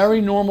 It's a very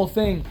normal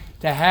thing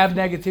to have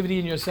negativity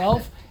in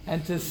yourself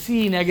and to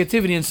see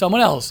negativity in someone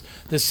else.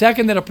 The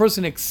second that a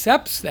person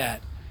accepts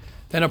that,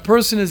 then a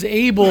person is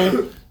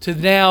able to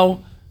now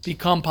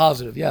become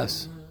positive.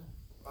 Yes.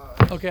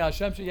 Okay,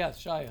 Hashem,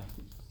 yes, Shaya.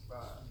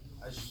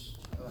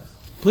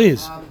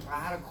 Please. I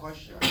had a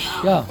question.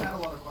 Yeah. I've had a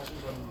lot of questions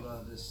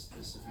on this.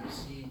 If you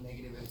see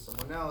negative in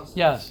someone else,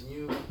 Yes. in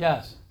you.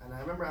 Yes. And I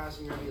remember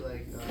asking you,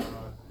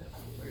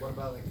 what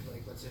about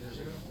let's say there's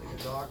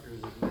a doctor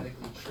who's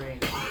medically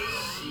trained to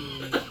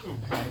see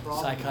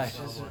problems. Psychiatrist,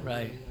 in someone.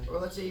 right. Or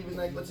let's say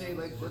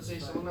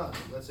someone else.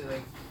 Let's say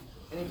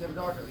any type of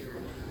doctor.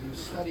 You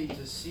study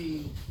to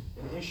see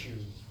an issue.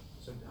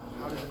 So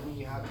how does it mean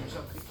you have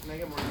yourself? Can I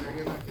get more clear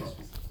in that case?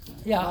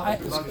 Yeah.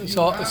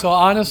 So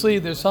honestly,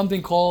 there's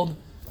something called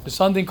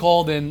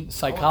in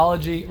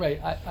psychology.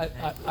 Right.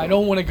 I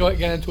don't want to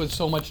get into it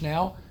so much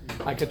now.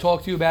 I could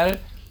talk to you about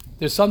it.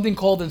 There's something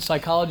called in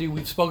psychology.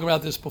 We've spoken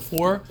about this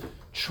before.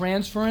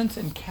 Transference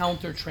and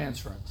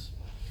countertransference.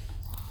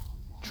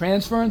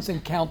 Transference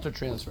and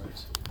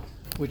countertransference,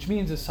 which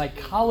means a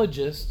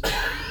psychologist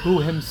who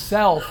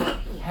himself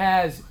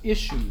has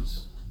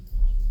issues,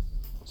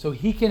 so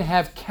he can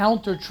have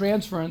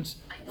countertransference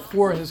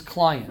for his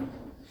client.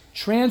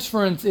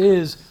 Transference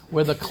is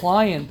where the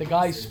client, the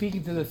guy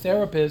speaking to the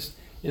therapist,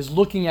 is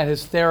looking at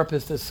his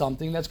therapist as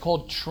something. That's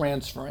called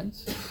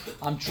transference.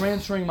 I'm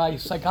transferring my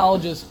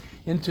psychologist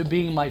into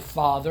being my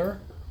father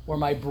or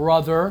my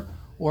brother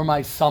or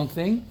my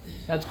something.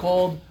 That's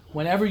called,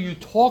 whenever you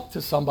talk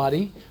to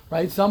somebody,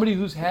 right? Somebody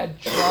who's had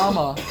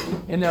trauma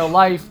in their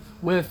life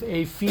with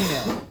a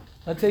female.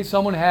 Let's say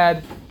someone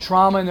had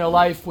trauma in their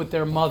life with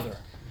their mother.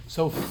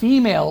 So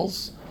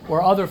females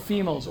or other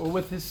females, or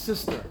with his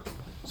sister.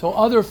 So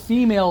other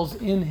females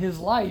in his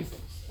life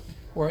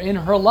or in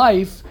her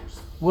life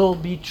will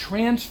be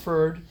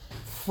transferred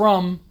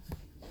from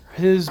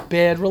his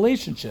bad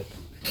relationship.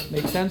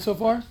 Make sense so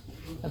far?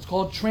 That's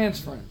called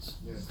transference.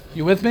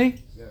 You with me?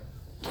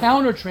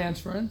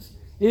 Countertransference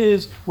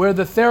is where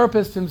the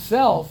therapist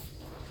himself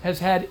has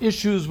had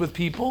issues with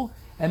people,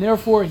 and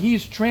therefore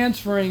he's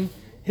transferring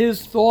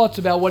his thoughts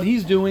about what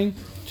he's doing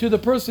to the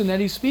person that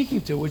he's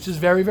speaking to, which is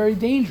very, very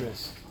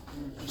dangerous.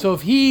 So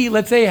if he,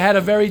 let's say, had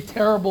a very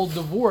terrible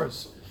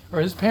divorce,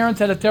 or his parents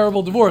had a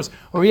terrible divorce,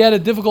 or he had a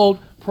difficult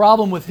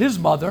problem with his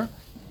mother,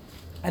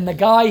 and the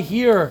guy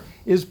here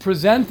is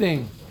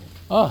presenting,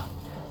 and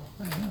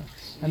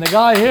the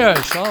guy here,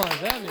 Shalom,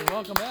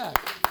 welcome back,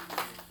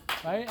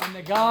 right? And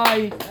the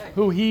guy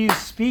who he's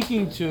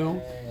speaking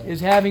to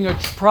is having a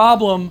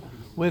problem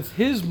with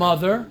his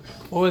mother,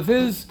 or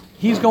with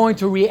he's going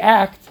to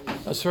react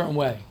a certain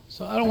way.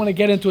 So I don't want to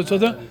get into it,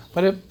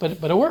 but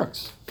it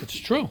works. It's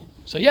true.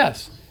 So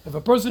yes, if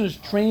a person is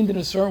trained in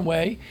a certain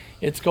way,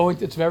 it's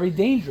very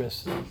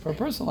dangerous for a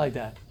person like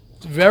that.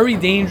 It's very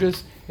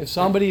dangerous if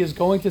somebody is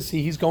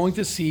he's going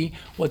to see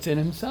what's in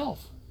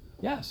himself.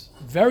 Yes,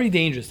 very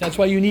dangerous. That's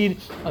why you need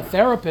a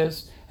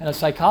therapist and a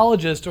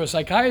psychologist or a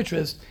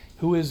psychiatrist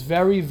who is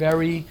very,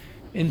 very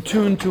in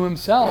tune to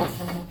himself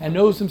and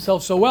knows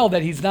himself so well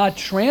that he's not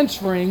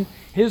transferring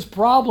his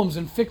problems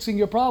and fixing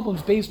your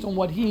problems based on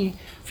what he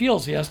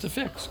feels he has to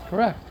fix.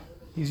 Correct.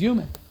 He's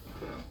human.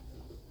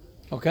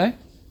 Okay?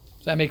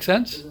 Does that make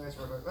sense?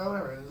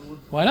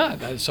 Why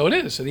not? So it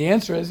is. So the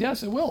answer is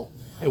yes, it will.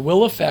 It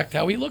will affect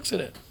how he looks at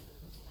it.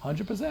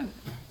 100%.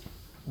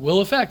 Will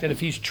affect. And if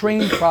he's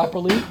trained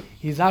properly,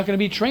 he's not going to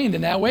be trained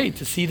in that way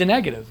to see the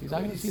negative. He's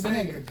not going to see the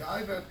negative. A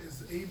guy that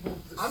is able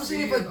to I'm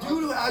saying if a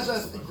dude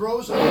who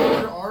grows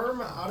another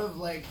arm out of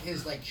like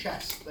his like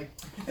chest, like,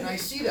 and I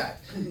see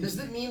that, does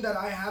it mean that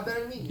I have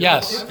that in me?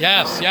 Yes.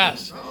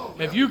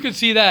 If you could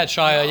see that,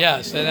 Shia,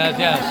 yes, and that,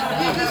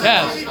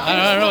 yes. I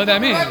don't know what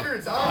that means.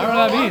 I don't know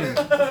what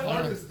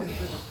that means.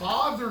 If it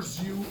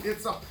bothers you,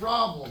 it's a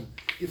problem.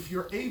 If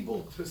you're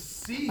able to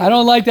see, I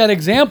don't like that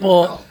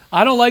example.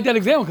 I don't like that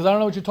example because I don't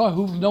know what you're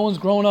talking. No one's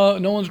grown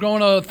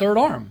a third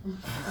arm.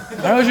 I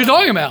don't know what you're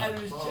talking about.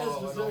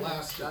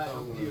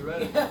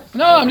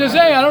 No, I'm just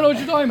saying I don't know what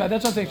you're talking about.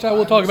 That's what I'm saying.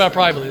 We'll talk about it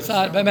privately. It's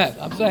not.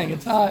 I'm saying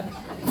it's not.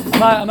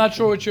 I'm not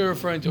sure what you're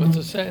referring to.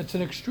 It's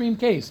an extreme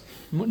case.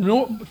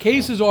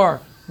 Cases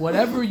are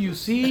whatever you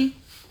see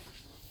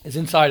is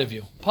inside of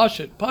you.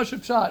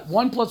 Pashut shot.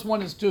 1 +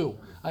 1 is 2.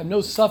 I have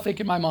no suffix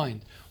in my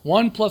mind.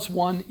 1 +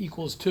 1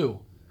 = 2.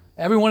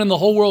 Everyone in the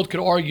whole world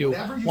could argue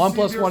 1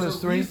 + 1 is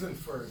 3.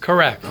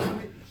 Correct.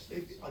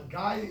 If a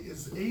guy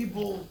is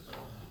able,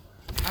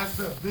 has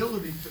the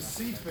ability to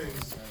see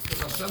things,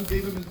 because Hashem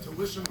gave him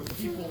intuition with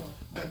people,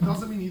 that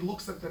doesn't mean he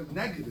looks at them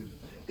negative.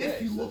 If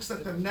he looks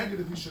at them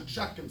negative, he should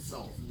check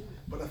himself.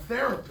 But a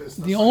therapist,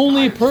 yes.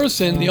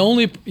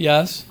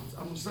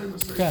 I'm saying the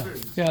same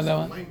thing. Yeah, that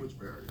one. Language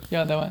barrier.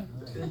 Yeah, that one.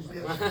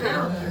 A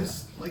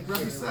therapist, like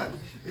Rebbe said,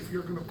 if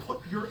you're going to put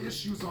your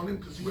issues on him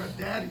because you have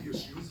daddy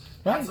issues,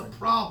 that's a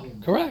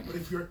problem. Correct. But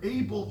if you're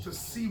able to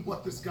see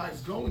what this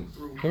guy's going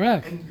through,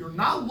 correct, and you're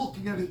not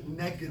looking at it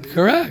negative,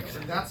 correct,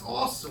 and that's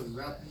awesome.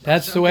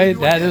 That's the way.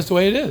 That is the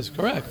way it is.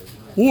 Correct.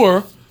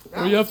 Or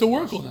you have to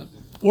work on it.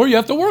 Or you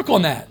have to work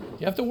on that.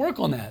 You have to work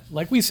on that.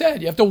 Like we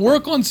said, you have to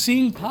work on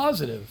seeing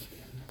positive.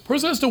 A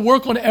person has to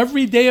work on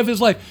every day of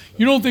his life.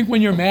 You don't think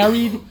when you're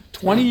married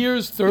 20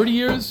 years, 30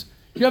 years,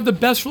 you have the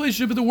best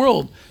relationship in the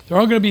world. There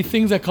aren't going to be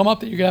things that come up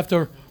that you're going to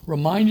have to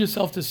remind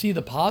yourself to see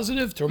the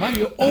positive. To remind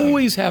you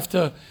always have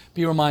to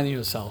be reminding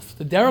yourself.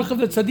 The derech of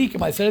the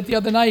tzaddikim, I said it the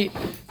other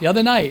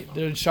night.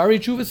 The Shari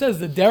Tshuva says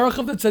the derech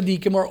of the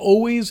tzaddikim are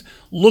always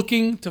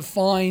looking to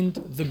find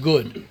the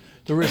good.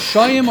 The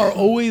Rishayim are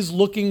always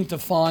looking to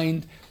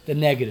find the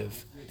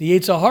negative. The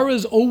Yetzer Hara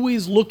is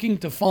always looking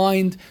to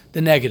find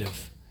the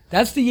negative.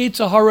 That's the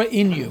Yetzer Hara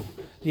in you.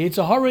 The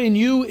Yetzer Hara in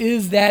you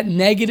is that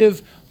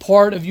negative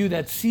part of you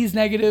that sees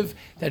negative,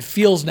 that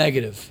feels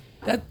negative.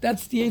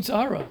 That's the Yetzer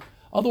Hara.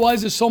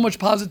 Otherwise, there's so much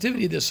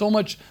positivity, there's so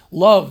much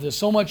love, there's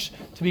so much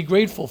to be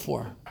grateful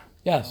for.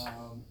 Yes?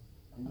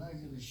 I'm not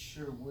really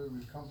sure where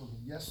we come from.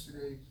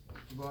 Yesterday,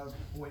 we brought up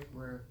a point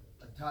where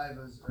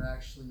taivas are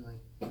actually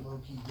like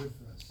low-key good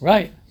for us.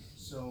 Right.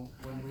 So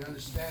when we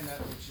understand that,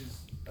 which is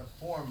a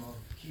form of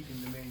keeping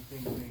the main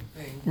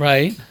thing,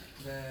 right,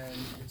 then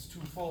it's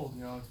twofold.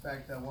 It's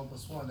back to that 1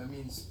 + 1. That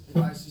means if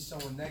I see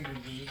someone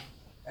negatively,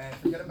 and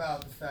forget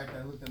about the fact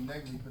that I looked at them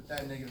negatively, but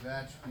that negative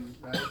attribute,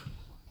 right?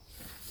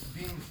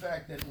 Being the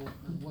fact that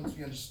once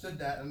we understood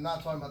that, and I'm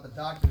not talking about the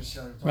doctor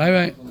necessarily,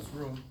 right, in this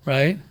room,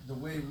 right. The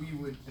way we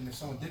would, and if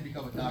someone did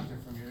become a doctor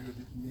from here,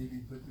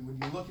 maybe, but when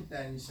you look at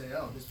that and you say,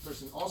 oh, this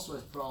person also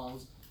has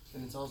problems,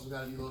 then it's also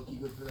got to be low-key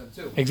good for them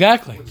too.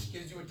 Exactly. Which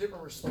gives you a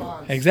different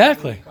response.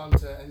 Exactly. When you come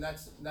to, and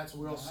that's what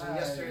we also said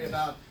yesterday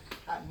about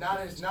not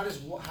as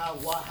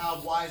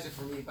why is it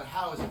for me, but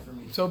how is it for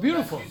me. So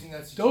beautiful.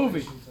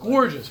 Dovi,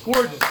 gorgeous.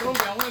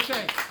 Dovi, I want to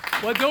say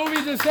what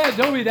Dovi just said.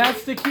 Dovi,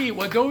 that's the key.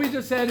 What Dovi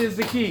just said is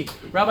the key.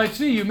 Rabbi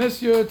Tzvi, you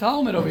missed your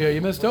Talmud over here. You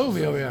missed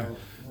Dovi over here.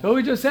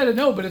 Dovi just said it.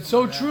 No, but it's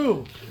so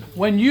true.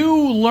 When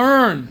you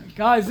learn,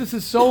 guys, this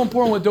is so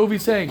important what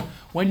Dovi's saying.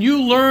 When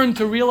you learn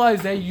to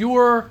realize that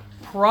your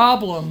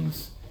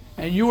problems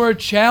and your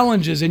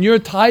challenges and your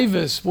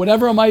taivas,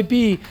 whatever it might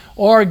be,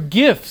 are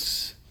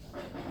gifts,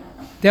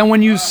 then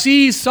when you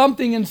see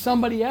something in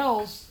somebody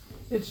else,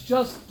 it's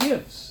just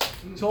gifts.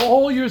 So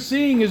all you're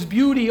seeing is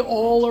beauty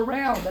all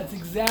around. That's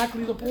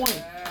exactly the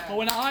point. But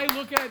when I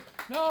look at,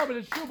 but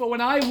it's true, but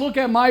when I look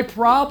at my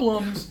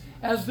problems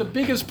as the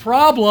biggest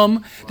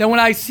problem, then when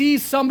I see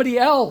somebody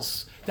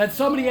else that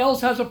somebody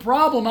else has a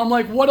problem, I'm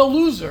like, what a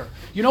loser.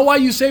 You know why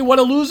you say what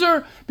a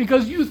loser?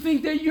 Because you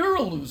think that you're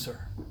a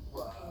loser.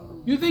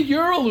 You think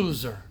you're a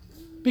loser.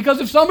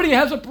 Because if somebody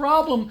has a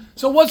problem,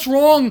 so what's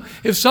wrong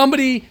if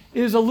somebody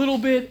is a little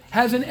bit,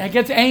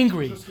 gets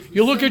angry?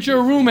 You look at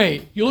your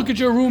roommate.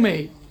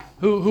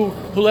 Who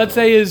let's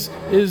say is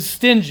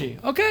stingy.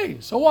 Okay,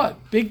 so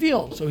what? Big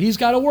deal. So he's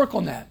got to work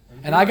on that.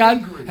 And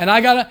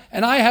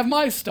I have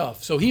my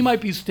stuff. So he might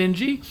be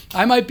stingy.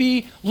 I might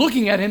be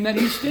looking at him that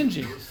he's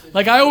stingy.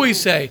 Like I always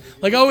say,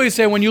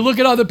 when you look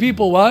at other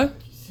people, what?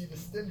 You see the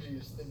stingy,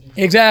 you're stingy.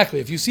 Exactly.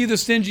 If you see the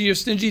stingy, you're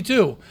stingy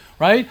too,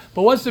 right?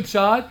 But what's the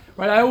pshat?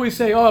 Right? I always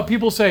say,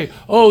 people say,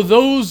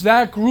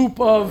 that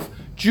group of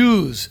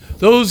Jews,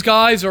 those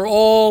guys are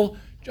all,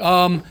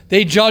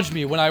 they judge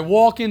me. When I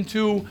walk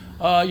into,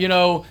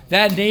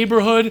 that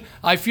neighborhood,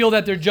 I feel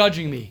that they're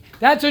judging me.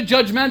 That's a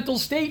judgmental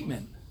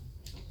statement.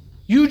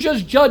 You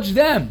just judge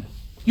them.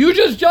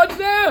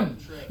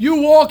 You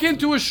walk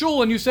into a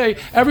shul and you say,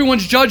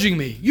 everyone's judging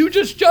me. You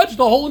just judge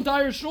the whole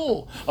entire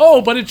shul.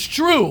 Oh, but it's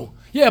true.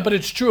 Yeah, but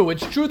it's true.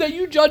 It's true that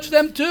you judge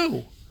them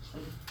too.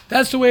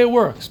 That's the way it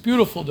works.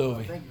 Beautiful,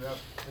 Dovi.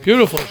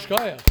 Beautiful.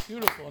 Shkaya.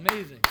 Beautiful.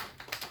 Amazing.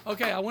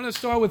 Okay, I want to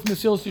start with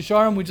Mesilas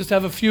Yesharim. We just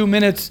have a few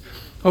minutes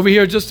over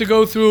here just to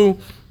go through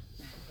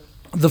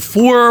the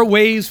 4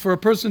 ways for a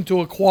person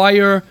to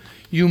acquire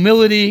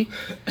humility.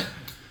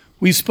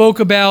 We spoke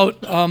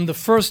about the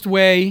first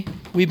way.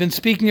 We've been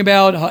speaking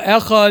about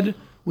ha'echad.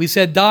 We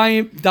said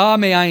da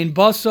me'ayin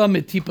basa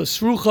mitipa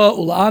srucha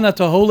ul'ana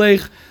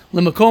taholech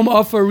l'makom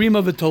afa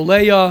rima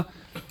v'toleya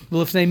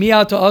v'lefnei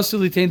miya ta'asu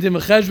l'tein dim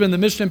v'cheshben. The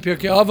Mishnah in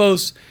Pirkei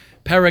Avos,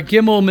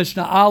 Paragimel,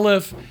 Mishnah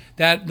Aleph,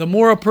 that the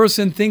more a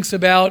person thinks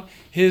about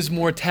his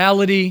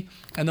mortality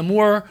and the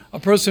more a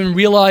person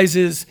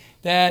realizes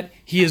that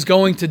he is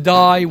going to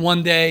die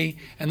one day,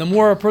 and the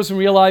more a person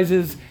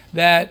realizes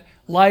that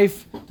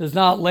life does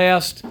not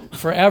last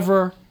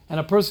forever, and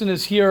a person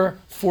is here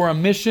for a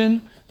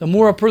mission, the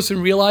more a person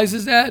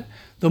realizes that,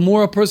 the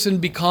more a person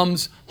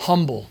becomes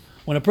humble.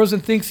 When a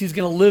person thinks he's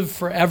going to live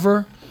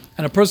forever,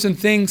 and a person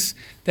thinks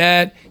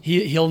that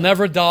he'll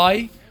never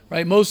die,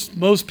 right?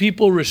 Most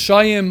people,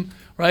 Rishayim,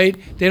 right?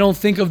 They don't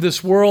think of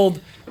this world.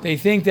 They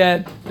think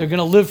that they're going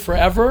to live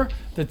forever.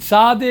 The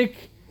tzaddik,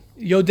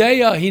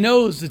 Yodeya, he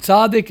knows. The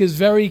tzaddik is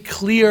very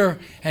clear,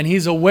 and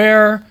he's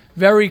aware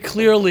very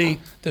clearly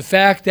the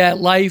fact that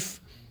life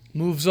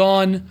moves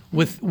on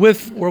with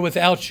or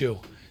without you.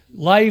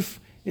 Life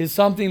is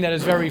something that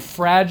is very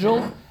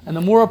fragile, and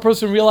the more a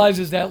person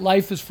realizes that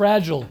life is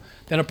fragile,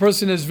 then a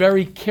person is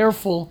very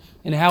careful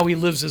in how he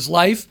lives his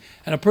life,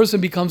 and a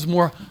person becomes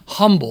more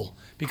humble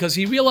because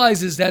he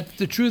realizes that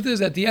the truth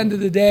is, at the end of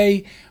the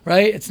day,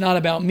 right, it's not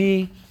about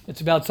me, it's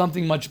about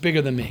something much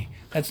bigger than me.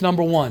 That's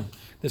number 1.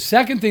 The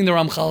second thing the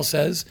Ramchal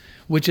says,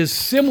 which is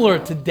similar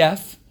to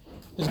death,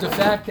 is the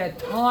fact that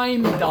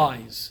time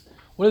dies.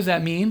 What does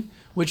that mean?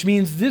 Which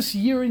means this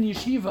year in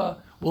yeshiva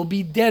will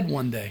be dead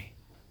one day.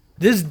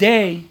 This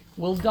day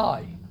will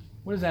die.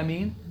 What does that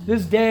mean?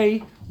 This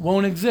day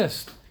won't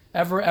exist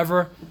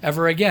ever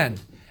again.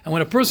 And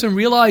when a person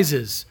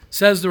realizes,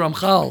 says the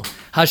Ramchal,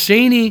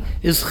 Hasheni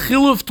is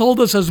chiluf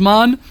toldas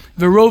hazman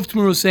v'rov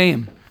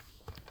tmuruseim.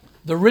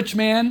 The rich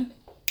man,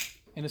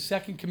 in a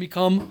second, can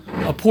become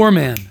a poor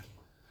man.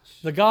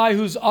 The guy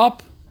who's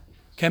up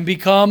can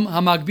become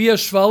Hamagbia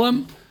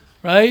Shvalim,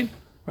 right?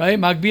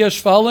 Magbia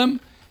Shvalim,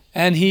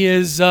 and he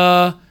is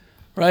Mashpil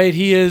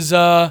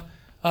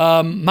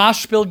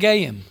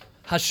Geim.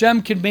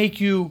 Hashem can make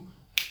you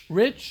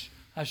rich,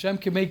 Hashem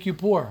can make you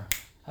poor.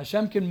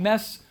 Hashem can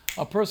mess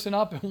a person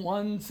up in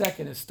 1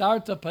 second.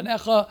 Estarta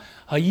panecha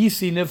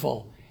hayisi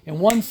nifol. In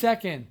 1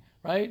 second,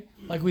 right?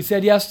 Like we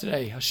said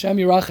yesterday, Hashem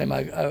Yirachem.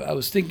 I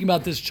was thinking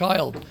about this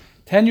child,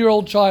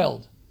 10-year-old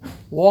child,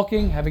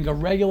 walking, having a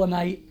regular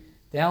night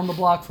down the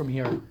block from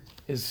here,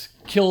 is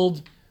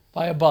killed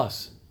by a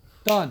bus.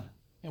 Done.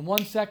 In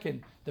 1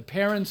 second. The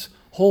parents'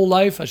 whole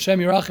life, Hashem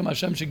Yirachem,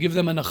 Hashem should give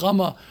them a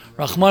nechama,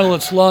 Rachman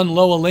al-Atzlan,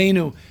 lo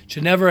aleinu,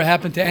 should never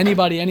happen to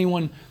anybody,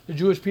 anyone, the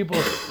Jewish people,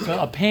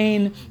 a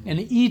pain, an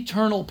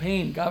eternal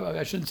pain. God,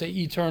 I shouldn't say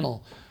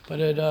eternal, but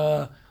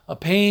a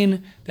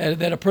pain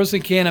that a person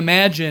can't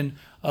imagine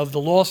of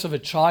the loss of a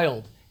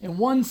child. In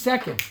 1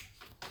 second,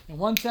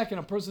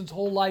 a person's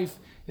whole life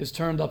is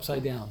turned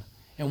upside down.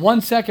 In 1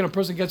 second, a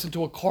person gets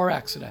into a car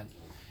accident.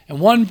 In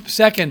 1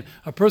 second,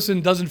 a person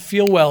doesn't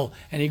feel well,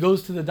 and he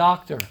goes to the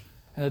doctor,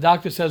 and the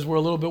doctor says, we're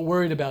a little bit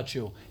worried about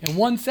you. In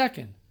 1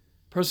 second,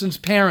 a person's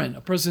parent,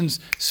 a person's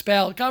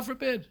spouse, God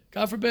forbid,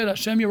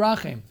 Hashem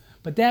Yirachem.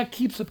 But that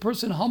keeps a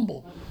person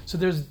humble. So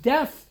there's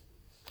death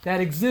that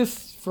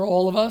exists for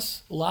all of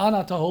us,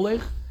 la'ana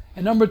taholech.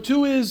 And number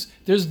 2 is,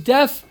 there's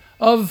death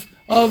of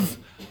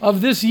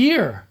this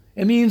year.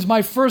 It means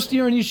my first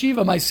year in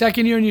yeshiva, my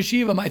second year in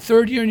yeshiva, my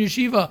third year in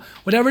yeshiva,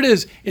 whatever it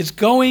is, it's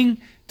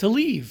going to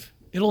leave.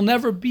 It'll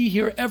never be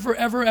here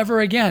ever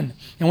again.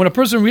 And when a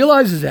person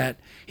realizes that,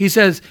 he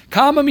says,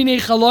 Kama minei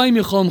chaloim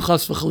yicholm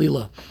chas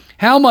v'chalila.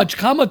 How much,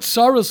 kama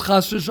tsaras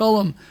chas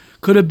v'shalom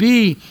could it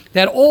be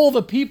that all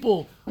the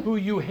people who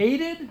you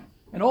hated,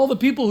 And all the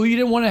people who you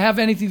didn't want to have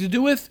anything to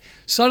do with,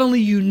 suddenly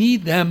you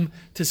need them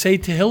to say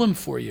Tehillim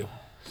for you.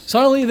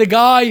 Suddenly the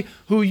guy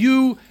who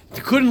you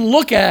couldn't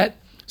look at,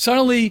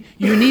 suddenly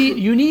you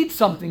need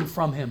something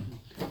from him.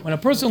 When a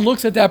person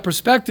looks at that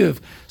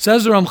perspective,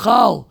 says the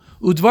Ramchal,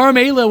 Udvar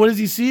Meila, what does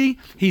he see?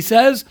 He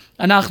says,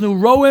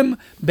 Anachnu roem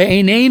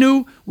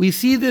be'einenu, we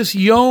see this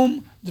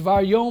yom,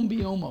 dvar yom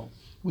biyomo.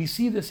 We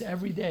see this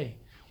every day.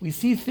 We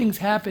see things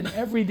happen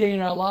every day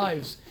in our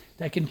lives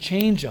that can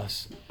change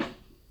us.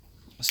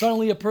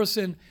 Suddenly a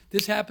person,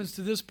 this happens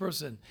to this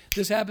person,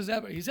 this happens to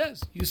that person. He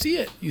says, you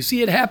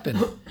see it happen.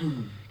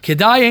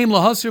 Kedayim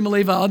lahasir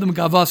maleva adam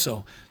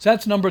gavaso. So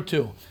that's number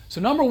 2. So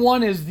number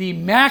 1 is the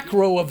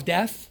macro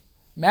death,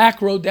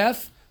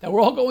 that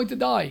we're all going to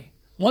die.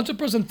 Once a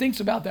person thinks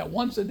about that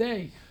once a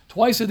day,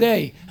 twice a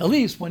day, at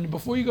least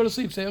before you go to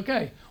sleep, say,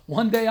 okay,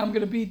 one day I'm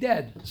going to be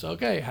dead. So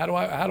okay, how do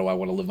I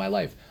want to live my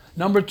life?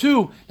 Number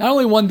 2, not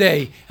only one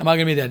day am I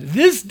going to be dead,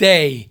 this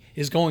day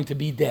is going to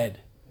be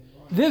dead.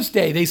 This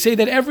day, they say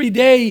that every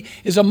day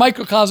is a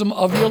microcosm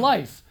of your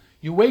life.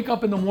 You wake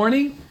up in the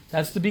morning,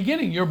 that's the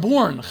beginning. You're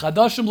born.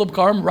 Chadashim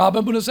lebkarim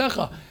rabban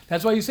bunasecha.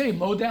 That's why you say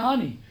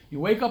mode'ani. You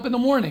wake up in the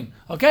morning.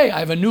 Okay, I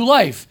have a new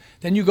life.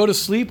 Then you go to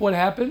sleep. What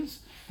happens?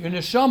 Your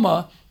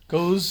neshama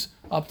goes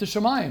up to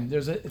Shemayim.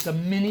 It's a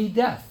mini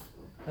death.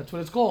 That's what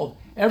it's called.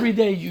 Every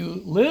day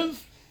you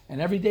live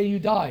and every day you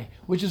die,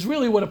 which is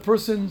really what a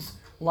person's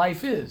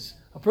life is.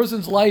 A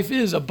person's life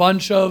is a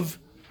bunch of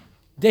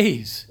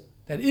days.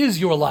 That is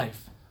your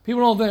life.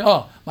 People don't think,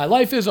 my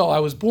life is, I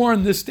was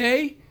born this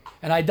day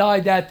and I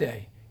died that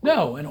day.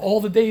 No, and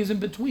all the days in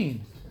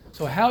between.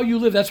 So how you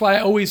live, that's why I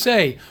always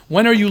say,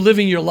 when are you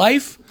living your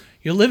life?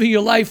 You're living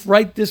your life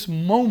right this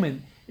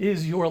moment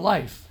is your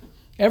life.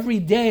 Every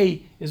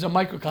day is a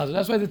microcosm.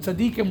 That's why the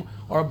tzaddikim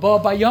are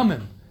above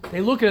bayamim. They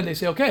look at it and they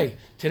say, okay,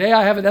 today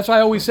I have it. That's why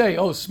I always say,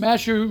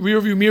 smash your rear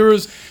view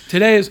mirrors.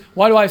 Today is,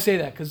 why do I say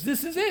that? Because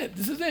this is it.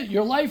 This is it.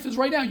 Your life is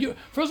right now.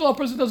 First of all, a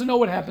person doesn't know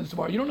what happens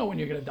tomorrow. You don't know when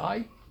you're going to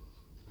die.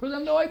 A person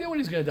has no idea when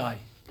he's going to die.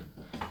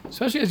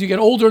 Especially as you get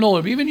older and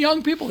older. But even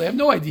young people, they have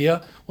no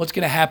idea what's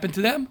going to happen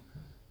to them.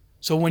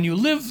 So when you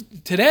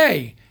live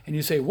today and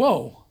you say,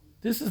 whoa,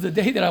 this is the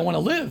day that I want to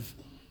live.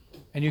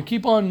 And you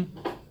keep on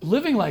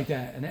living like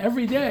that. And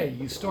every day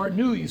you start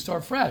new, you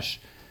start fresh.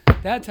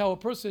 That's how a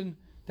person...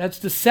 That's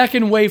the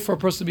second way for a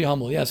person to be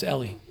humble. Yes,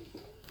 Ellie.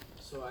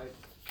 So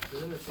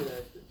doesn't it say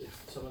that it's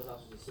someone's not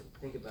supposed to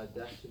think about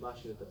death too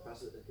much and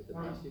depress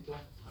people?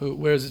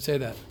 Where does it say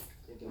that?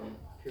 I think in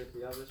Pure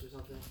Theovis or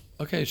something.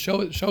 Okay,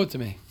 show it to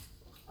me.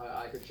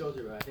 I could show it to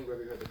you, but I think we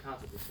heard the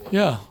concept before.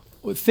 Yeah.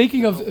 Well,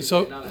 thinking of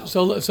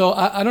so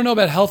I don't know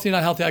about healthy or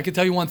not healthy. I can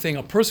tell you one thing: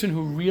 a person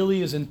who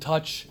really is in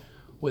touch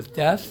with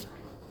death,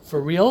 for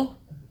real,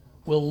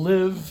 will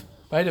live.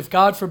 Right? If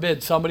God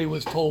forbid somebody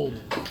was told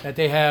that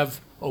they have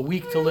a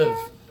week to live,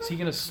 is he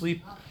going to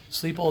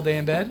sleep all day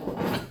in bed?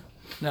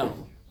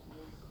 No.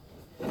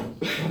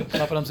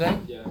 That's what I'm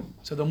saying? Yeah.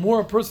 So the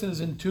more a person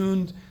is in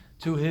tune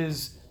to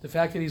the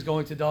fact that he's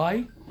going to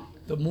die,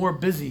 the more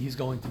busy he's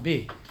going to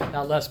be,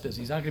 not less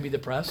busy. He's not going to be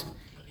depressed.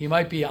 He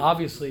might be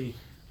obviously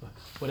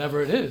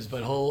whatever it is,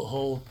 but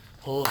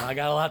I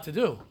got a lot to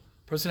do.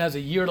 Person has a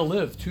year to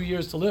live, 2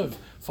 years to live,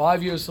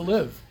 5 years to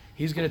live.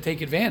 He's going to take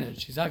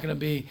advantage. He's not going to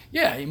be,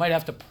 he might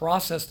have to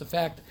process the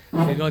fact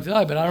that he's going to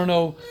die, but I don't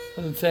know,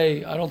 I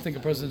don't think a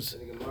person's...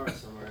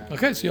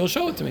 Okay, so you'll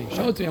show it to me.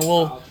 And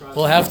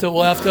we'll have to,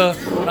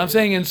 what I'm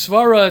saying in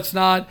Svara,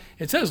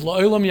 it says,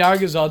 Lo'olam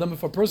yargez adam,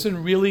 if a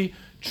person really,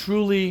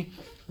 truly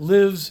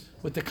lives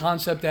with the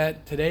concept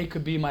that today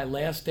could be my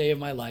last day of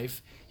my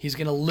life, he's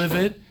going to live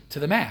it to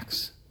the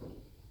max.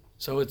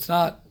 So it's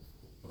not,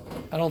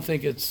 I don't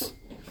think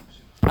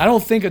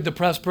a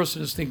depressed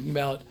person is thinking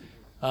about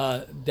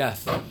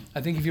death. I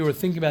think if you were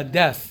thinking about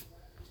death,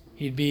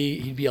 he'd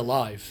be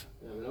alive.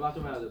 Yeah, but I'm not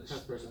talking about a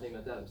depressed person thinking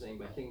about death. I'm saying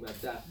by thinking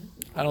about death.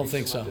 I don't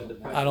think so.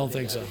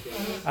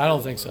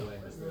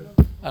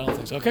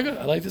 Okay, good.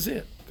 I like to see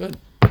it. Good.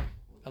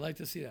 I like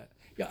to see that.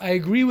 Yeah, I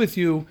agree with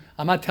you.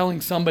 I'm not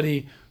telling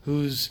somebody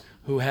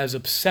who has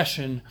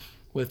obsession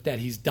with that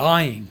he's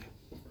dying.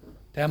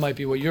 That might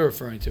be what you're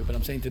referring to. But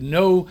I'm saying to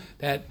know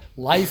that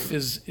life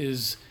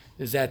is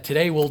that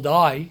today will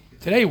die.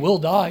 Today will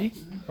die,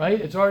 right?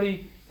 It's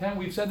already 10.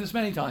 We've said this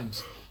many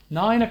times.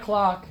 9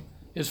 o'clock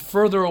is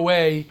further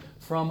away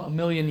from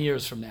 1,000,000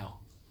 years from now.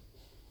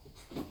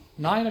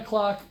 9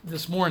 o'clock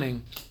this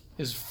morning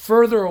is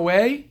further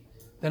away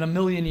than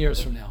 1,000,000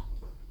 years from now.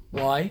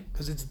 Why?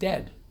 Because it's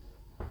dead.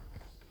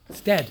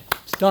 It's dead.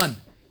 It's done.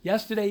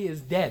 Yesterday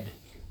is dead.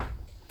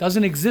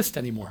 Doesn't exist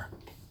anymore.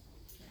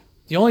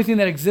 The only thing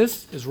that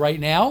exists is right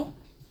now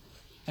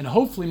and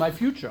hopefully my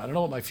future. I don't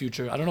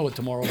know what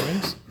tomorrow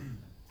brings.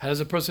 How does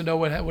a person know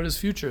what his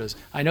future is?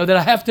 I know that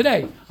I have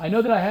today. I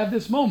know that I have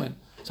this moment.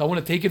 So I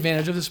want to take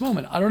advantage of this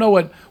moment. I don't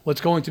know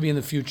what's going to be in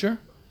the future.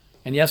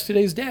 And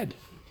yesterday's dead.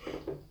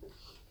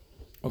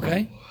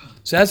 Okay?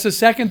 So that's the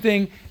second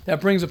thing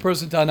that brings a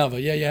person to anava.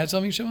 Yeah, you had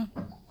something, Shimon?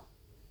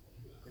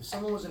 If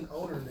someone was an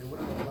owner, they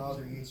wouldn't allow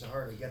their Yetzer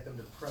Hara to get them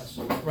to press.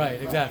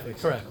 Right, exactly.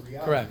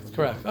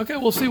 Correct. Okay,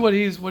 we'll see what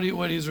he's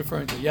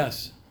referring to.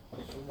 Yes. So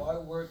why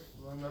work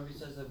when Rabbi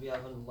says that we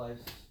have a life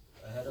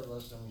ahead of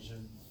us and we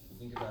should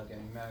think about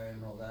getting married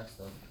and all that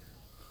stuff?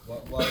 Why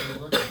are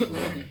we working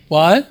towards it?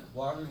 What?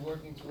 Why are we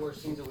working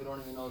towards things that we don't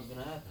even know is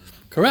gonna happen?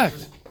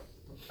 Correct.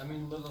 I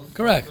mean, live a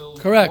Correct.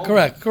 fulfilled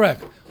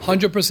moment.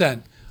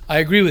 100%. I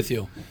agree with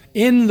you.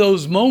 In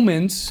those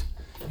moments,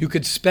 you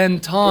could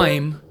spend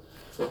time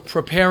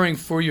preparing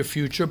for your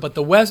future, but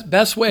the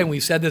best way, and we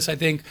said this, I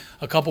think,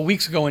 a couple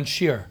weeks ago in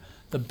Shir,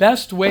 the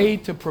best way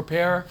to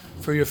prepare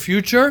for your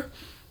future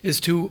is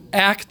to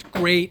act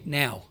great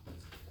now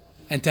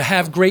and to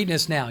have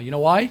greatness now. You know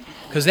why?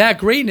 Because that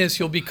greatness,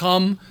 you'll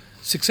become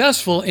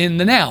successful in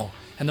the now.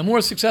 And the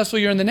more successful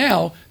you're in the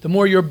now, the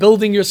more you're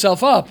building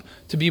yourself up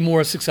to be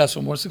more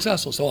successful.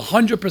 So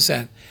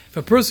 100%. If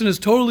a person is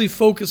totally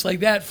focused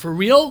like that for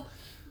real,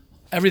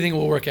 everything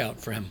will work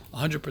out for him.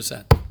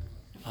 100%.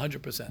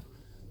 100%.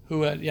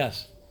 Who had,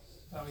 yes?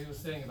 How you were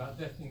saying about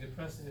death being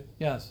depressive.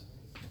 Yes.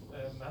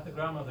 My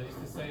grandmother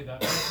used to say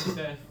that life and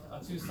death are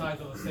two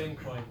sides of the same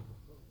coin.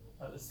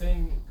 The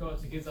same God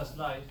who gives us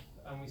life,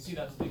 and we see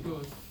that to be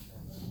good,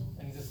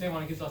 and He's the same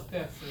one who gives us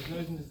death. So there's no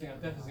reason to think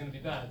that death is going to be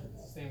bad.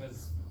 It's the same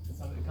as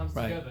something that comes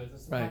together.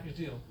 It's a package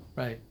deal.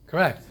 Right.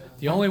 Correct.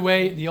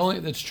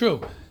 That's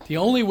true. The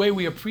only way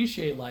we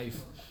appreciate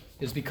life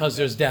is because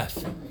there's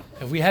death.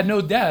 If we had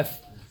no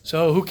death,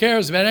 so who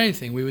cares about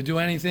anything? We would do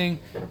anything.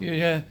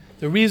 Yeah.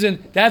 The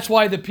reason, that's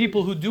why the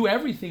people who do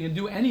everything and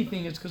do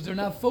anything is because they're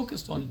not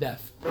focused on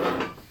death.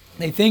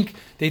 They think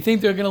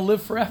they're going to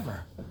live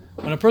forever.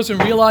 When a person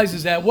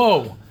realizes that,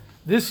 whoa,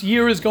 this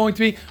year is going to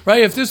be,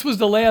 right, if this was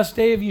the last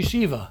day of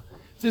yeshiva,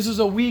 if this is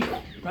a week,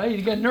 right,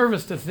 you get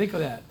nervous to think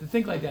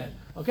like that.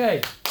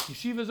 Okay,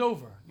 yeshiva's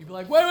over. You'd be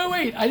like,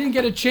 wait, I didn't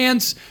get a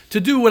chance to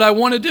do what I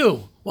want to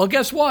do. Well,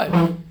 guess what?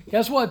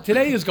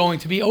 Today is going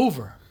to be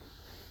over.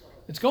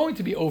 It's going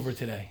to be over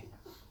today.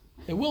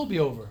 It will be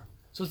over.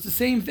 So it's the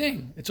same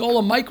thing. It's all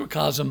a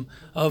microcosm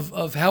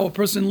of how a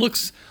person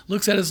looks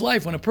at his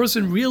life. When a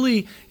person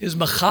really is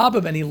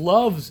machabib and he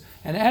loves,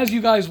 and as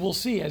you guys will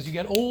see, as you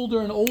get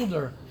older and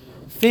older,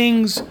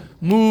 things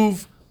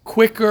move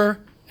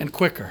quicker and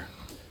quicker.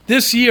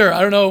 This year,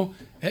 I don't know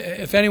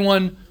if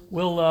anyone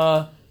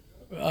will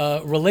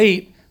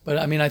relate, but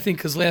I mean, I think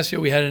because last year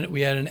we had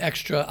an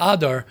extra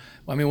Adar.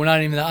 I mean, we're not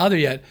even the Adar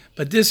yet,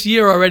 but this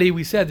year already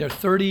we said there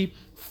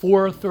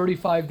are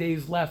 35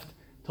 days left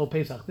till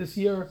Pesach. This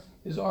year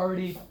is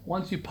already,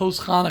 once you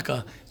post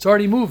Hanukkah, it's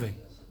already moving.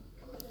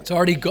 It's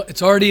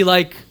already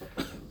like,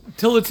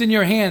 till it's in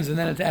your hands and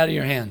then it's out of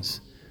your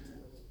hands.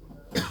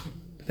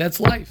 That's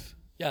life.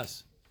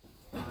 Yes.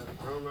 I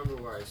don't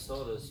remember where I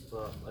saw this,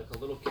 but like a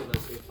little kid,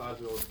 let's say a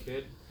 5-year-old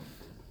kid,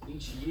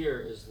 each year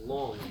is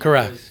long.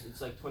 Correct. It's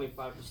like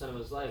 25% of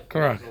his life.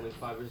 Correct. He's only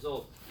 5 years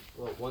old.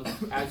 Well,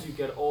 as you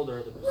get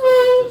older, the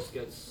percentage just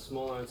gets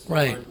smaller and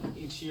smaller. Right. And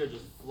each year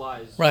just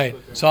flies. Right.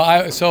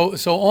 Quicker.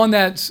 So on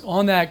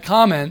that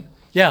comment,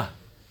 yeah.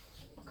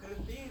 Could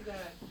it be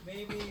that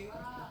maybe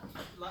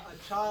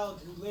a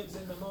child who lives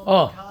in the moment?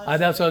 Oh,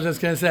 that's what I was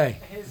just gonna say.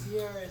 His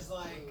year is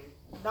like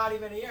not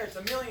even a year; it's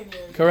a million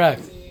years.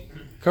 Correct.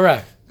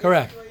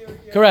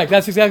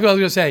 That's exactly what I was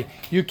gonna say.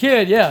 Your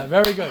kid, yeah,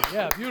 very good,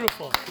 yeah,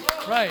 beautiful,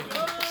 right.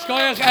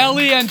 Shkoyach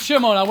Eli and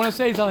Shimon. I want to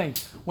say something.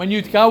 When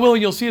you, God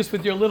willing, you'll see this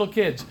with your little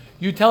kids.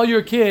 You tell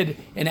your kid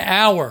an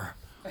hour.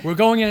 We're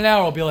going in an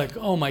hour. I'll be like,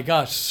 oh my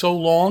gosh, so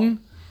long.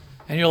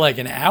 And you're like,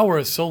 an hour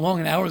is so long.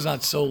 An hour is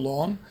not so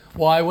long.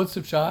 Why? What's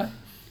the shot?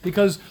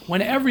 Because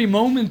when every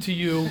moment to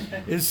you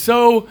is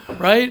so,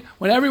 right?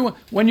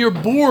 When you're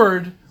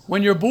bored,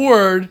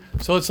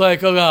 so it's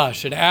like, oh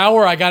gosh, an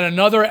hour, I got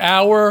another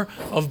hour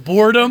of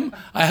boredom.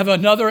 I have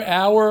another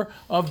hour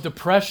of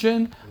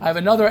depression. I have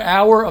another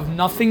hour of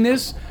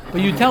nothingness. But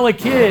you tell a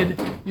kid,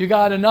 you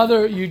got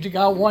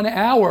 1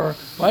 hour,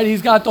 right?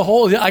 He's got the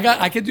whole,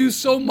 I could do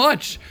so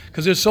much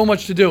because there's so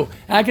much to do.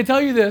 And I can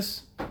tell you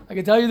this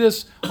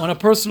on a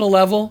personal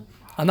level.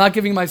 I'm not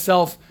giving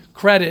myself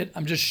credit.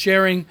 I'm just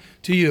sharing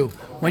to you.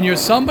 When you're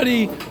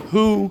somebody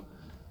who,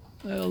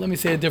 let me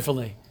say it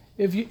differently.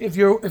 If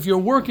you're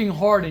working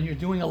hard and you're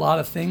doing a lot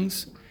of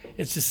things,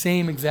 it's the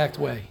same exact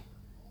way.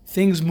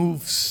 Things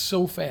move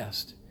so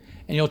fast.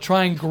 And you'll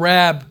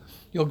grab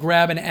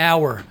an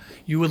hour.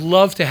 You would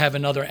love to have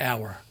another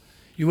hour.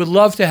 You would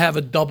love to have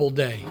a double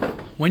day.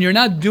 When you're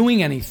not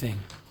doing anything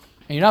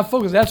and you're not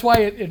focused, that's why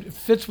it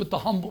fits with the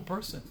humble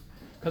person.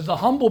 Because the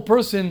humble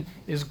person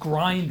is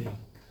grinding.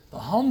 The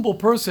humble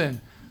person,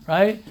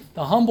 right?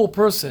 The humble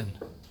person.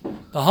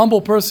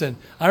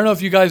 I don't know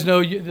if you guys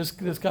know this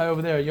guy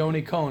over there,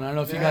 Yoni Cohn. I don't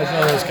know if you guys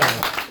know this guy.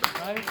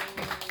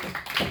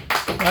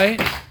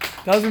 Right?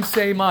 Doesn't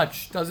say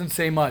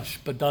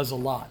much, but does a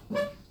lot.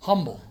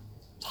 Humble.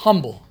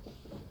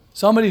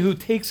 Somebody who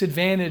takes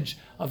advantage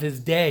of his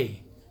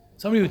day.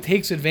 Somebody who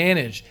takes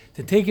advantage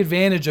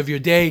of your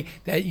day,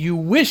 that you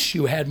wish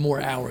you had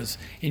more hours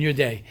in your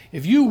day.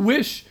 If you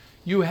wish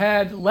you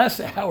had less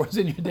hours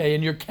in your day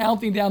and you're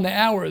counting down the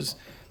hours,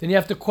 then you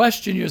have to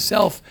question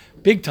yourself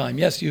big time.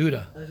 Yes,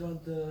 Yehuda. I just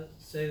want to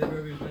say that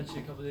Rebbe was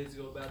mentioning a couple of days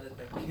ago about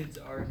that kids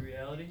are in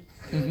reality,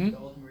 Mhm. the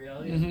ultimate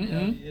reality. Mhm, And the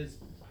reality is,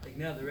 like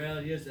now, the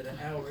reality is that an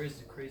hour is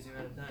a crazy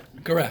amount of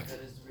time. Correct. That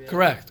is the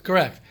reality.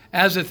 Correct.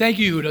 As a thank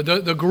you,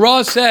 Yehuda. The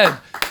Gra said,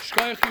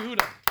 Shkoyach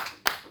Yehuda.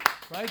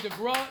 Right? The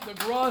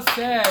Gra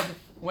said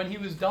when he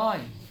was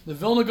dying. The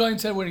Vilna Gaon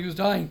said when he was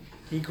dying,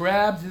 he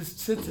grabbed his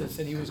tzitzis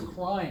and he was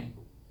crying.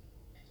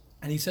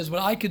 And he says,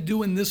 what I could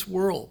do in this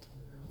world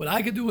for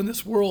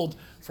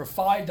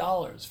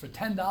 $5, for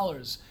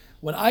 $10,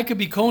 what I could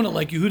be kona,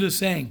 like Yehuda's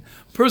saying,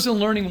 person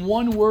learning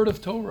one word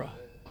of Torah,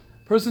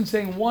 person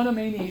saying one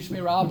Ameini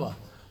Ishmei Rabbah,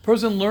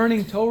 person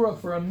learning Torah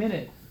for a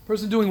minute,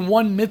 person doing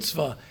one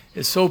mitzvah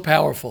is so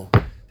powerful.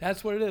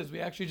 That's what it is. We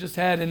actually just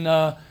had in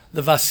the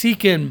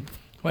Vasikin,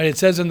 right? It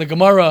says in the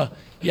Gemara,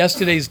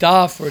 yesterday's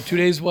daf, or 2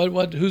 days,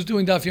 what? Who's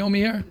doing daf yomi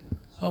here?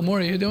 Oh,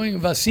 Mori, you're doing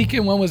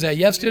Vasikin. When was that?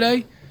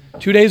 Yesterday?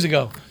 2 days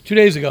ago. 2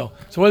 days ago.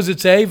 So what does it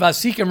say?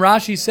 Vasikin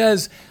Rashi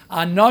says,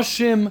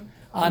 Anoshim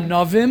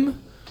Anovim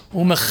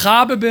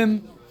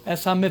Umechabibim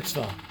Es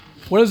HaMitzvah.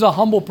 What is a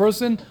humble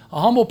person? A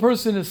humble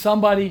person is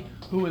somebody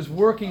who is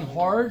working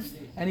hard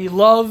and he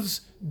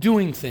loves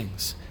doing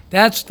things.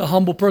 That's the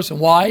humble person.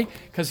 Why?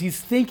 Because he's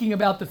thinking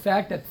about the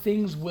fact that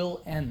things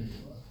will end.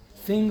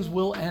 Things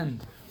will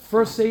end.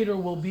 First Seder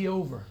will be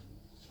over.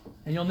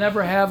 And you'll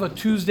never have a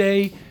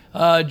Tuesday,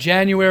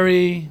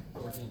 January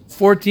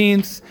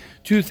 14th,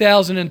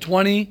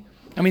 2020.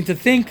 I mean, to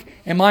think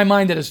in my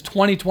mind that it's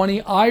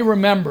 2020, I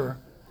remember,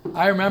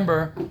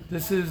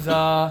 this is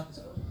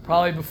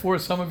probably before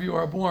some of you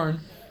are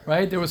born,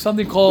 right? There was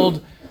something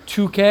called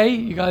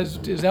 2K. You guys,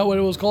 is that what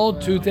it was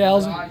called?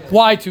 2000?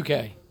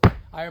 Y2K.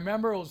 I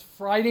remember it was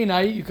Friday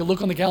night. You can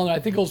look on the calendar. I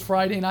think it was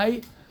Friday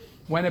night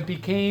when it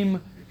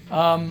became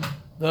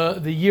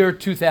the year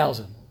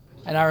 2000.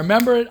 And I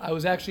remember it. I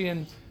was actually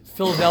in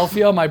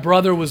Philadelphia. My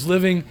brother was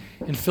living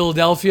in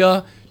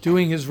Philadelphia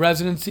doing his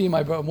residency.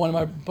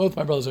 Both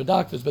my brothers are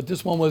doctors, but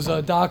this one was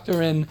a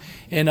doctor in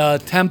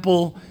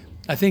Temple,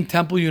 I think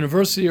Temple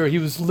University, or he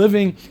was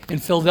living in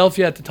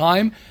Philadelphia at the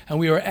time. And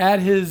we were at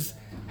his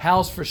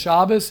house for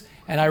Shabbos.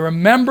 And I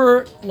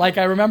remember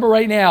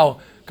right now,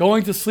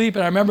 going to sleep,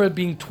 and I remember it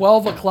being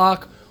 12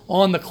 o'clock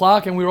on the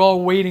clock, and we were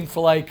all waiting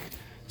for like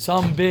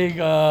some big,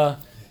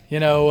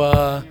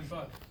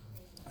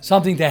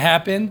 something to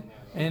happen.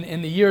 And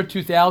in the year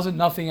 2000,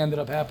 nothing ended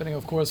up happening,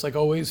 of course, like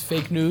always,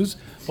 fake news.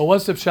 But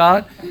what's the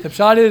pshat? The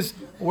pshat is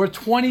we're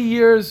 20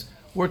 years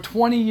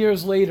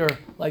later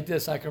like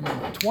this, I can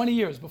remember. 20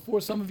 years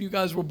before some of you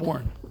guys were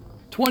born.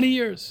 20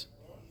 years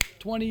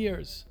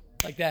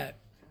like that.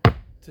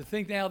 To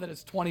think now that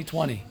it's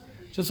 2020.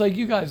 Just like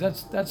you guys,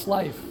 that's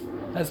life.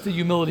 That's the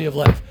humility of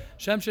life.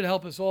 Shem should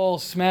help us all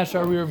smash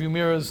our rear view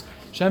mirrors.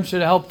 Shem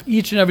should help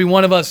each and every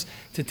one of us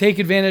to take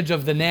advantage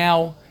of the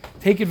now,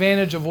 take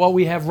advantage of what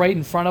we have right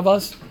in front of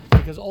us,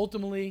 because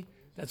ultimately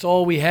that's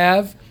all we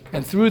have.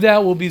 And through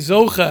that we'll be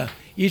zocha,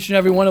 each and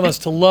every one of us,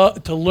 to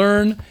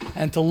learn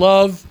and to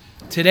love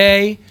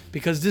today,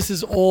 because this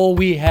is all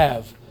we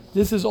have.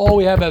 This is all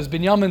we have, as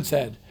Binyamin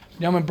said,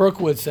 Binyamin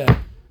Berkowitz said.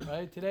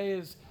 Right? Today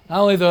is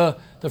not only the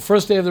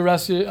first day of the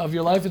rest of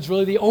your life, it's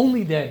really the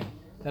only day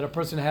that a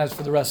person has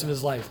for the rest of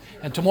his life.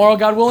 And tomorrow,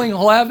 God willing,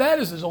 he'll have that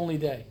as his only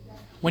day.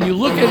 When you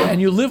look at it and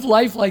you live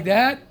life like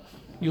that,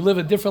 you live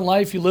a different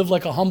life, you live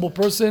like a humble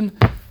person.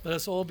 Let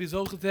us all be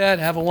zochet to that.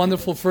 Have a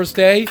wonderful first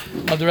day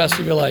of the rest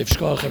of your life.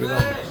 Shkoach,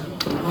 everybody.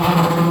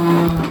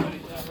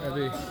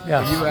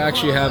 Yeah. You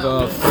actually have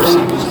a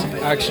person who's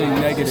actually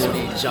negative,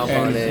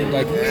 and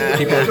like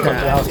people come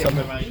to the house,